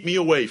 Lord, keep me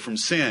away from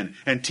sin,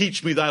 and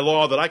teach me thy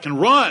law that I can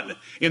run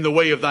in the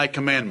way of thy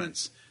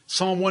commandments.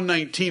 Psalm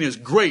 119 is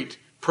great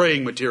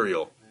praying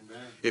material.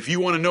 Amen. If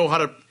you want to know how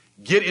to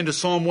get into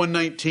Psalm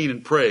 119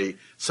 and pray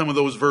some of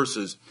those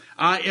verses,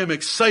 I am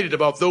excited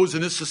about those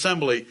in this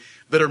assembly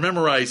that are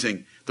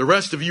memorizing. The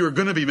rest of you are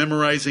going to be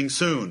memorizing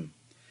soon.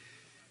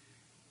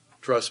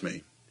 Trust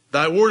me.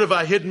 Thy word have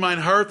I hid in mine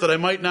heart that I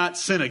might not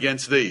sin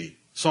against thee.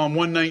 Psalm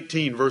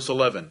 119, verse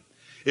 11.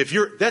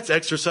 That's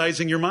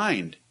exercising your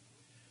mind.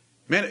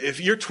 Man, if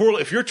you're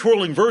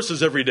twirling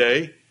verses every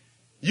day,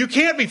 you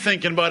can't be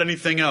thinking about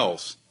anything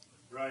else.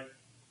 Right.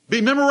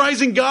 Be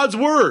memorizing God's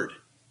word.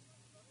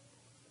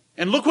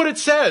 And look what it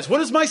says.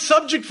 What is my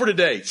subject for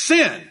today?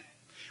 Sin.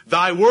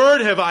 Thy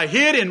word have I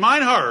hid in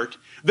mine heart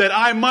that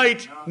I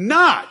might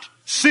not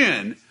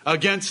sin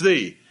against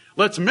thee.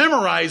 Let's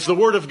memorize the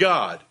word of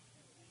God.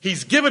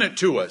 He's given it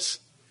to us.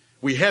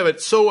 We have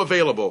it so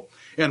available.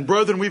 And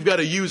brethren, we've got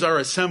to use our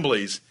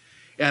assemblies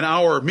and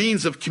our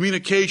means of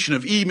communication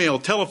of email,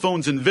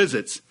 telephones, and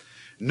visits.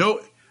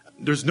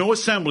 There's no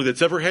assembly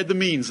that's ever had the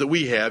means that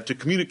we have to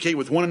communicate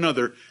with one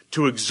another,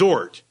 to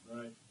exhort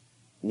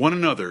one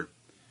another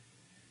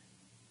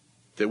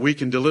that we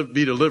can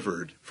be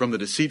delivered from the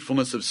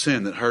deceitfulness of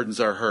sin that hardens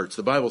our hearts.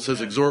 The Bible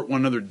says, exhort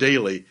one another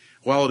daily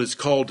while it is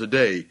called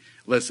today,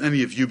 lest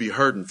any of you be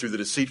hardened through the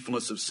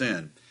deceitfulness of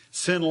sin.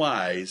 Sin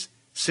lies.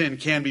 Sin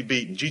can be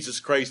beaten. Jesus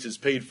Christ has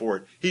paid for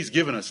it. He's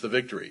given us the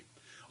victory.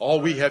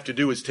 All we have to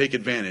do is take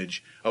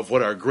advantage of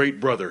what our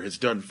great brother has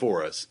done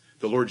for us,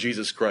 the Lord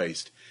Jesus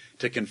Christ,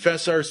 to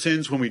confess our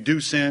sins when we do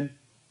sin,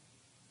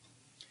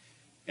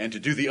 and to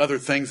do the other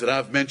things that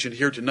I've mentioned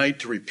here tonight,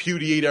 to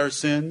repudiate our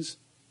sins,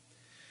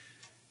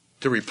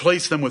 to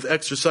replace them with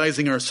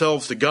exercising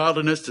ourselves to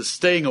godliness, to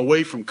staying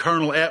away from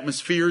carnal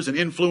atmospheres and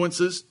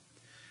influences,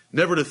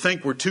 never to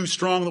think we're too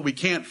strong that we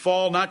can't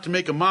fall, not to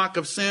make a mock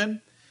of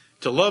sin,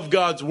 to love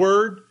God's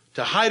word,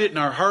 to hide it in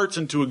our hearts,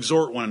 and to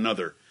exhort one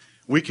another.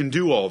 We can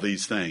do all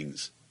these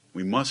things.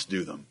 We must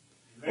do them,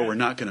 or we're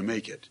not going to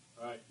make it.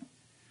 Right.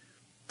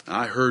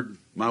 I heard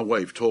my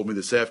wife told me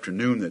this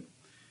afternoon that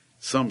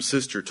some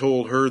sister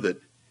told her that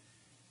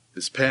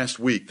this past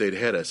week they'd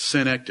had a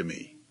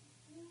synectomy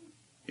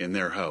in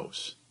their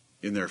house,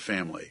 in their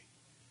family.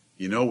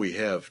 You know, we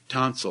have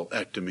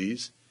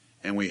tonsillectomies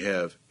and we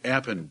have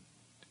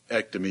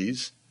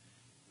appendectomies.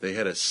 They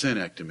had a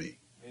synectomy.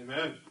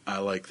 Amen. I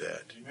like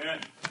that.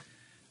 Amen.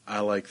 I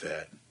like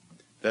that.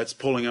 That's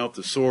pulling out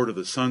the sword of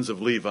the sons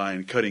of Levi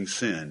and cutting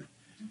sin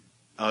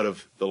out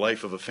of the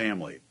life of a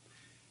family.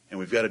 And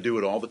we've got to do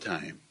it all the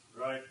time.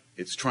 Right.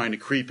 It's trying to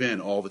creep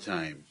in all the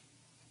time.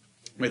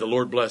 May the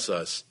Lord bless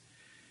us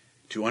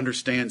to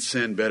understand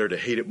sin better, to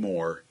hate it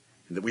more,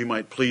 and that we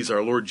might please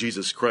our Lord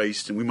Jesus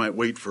Christ and we might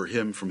wait for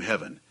him from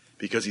heaven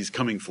because he's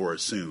coming for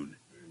us soon.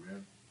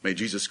 Amen. May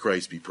Jesus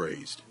Christ be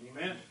praised.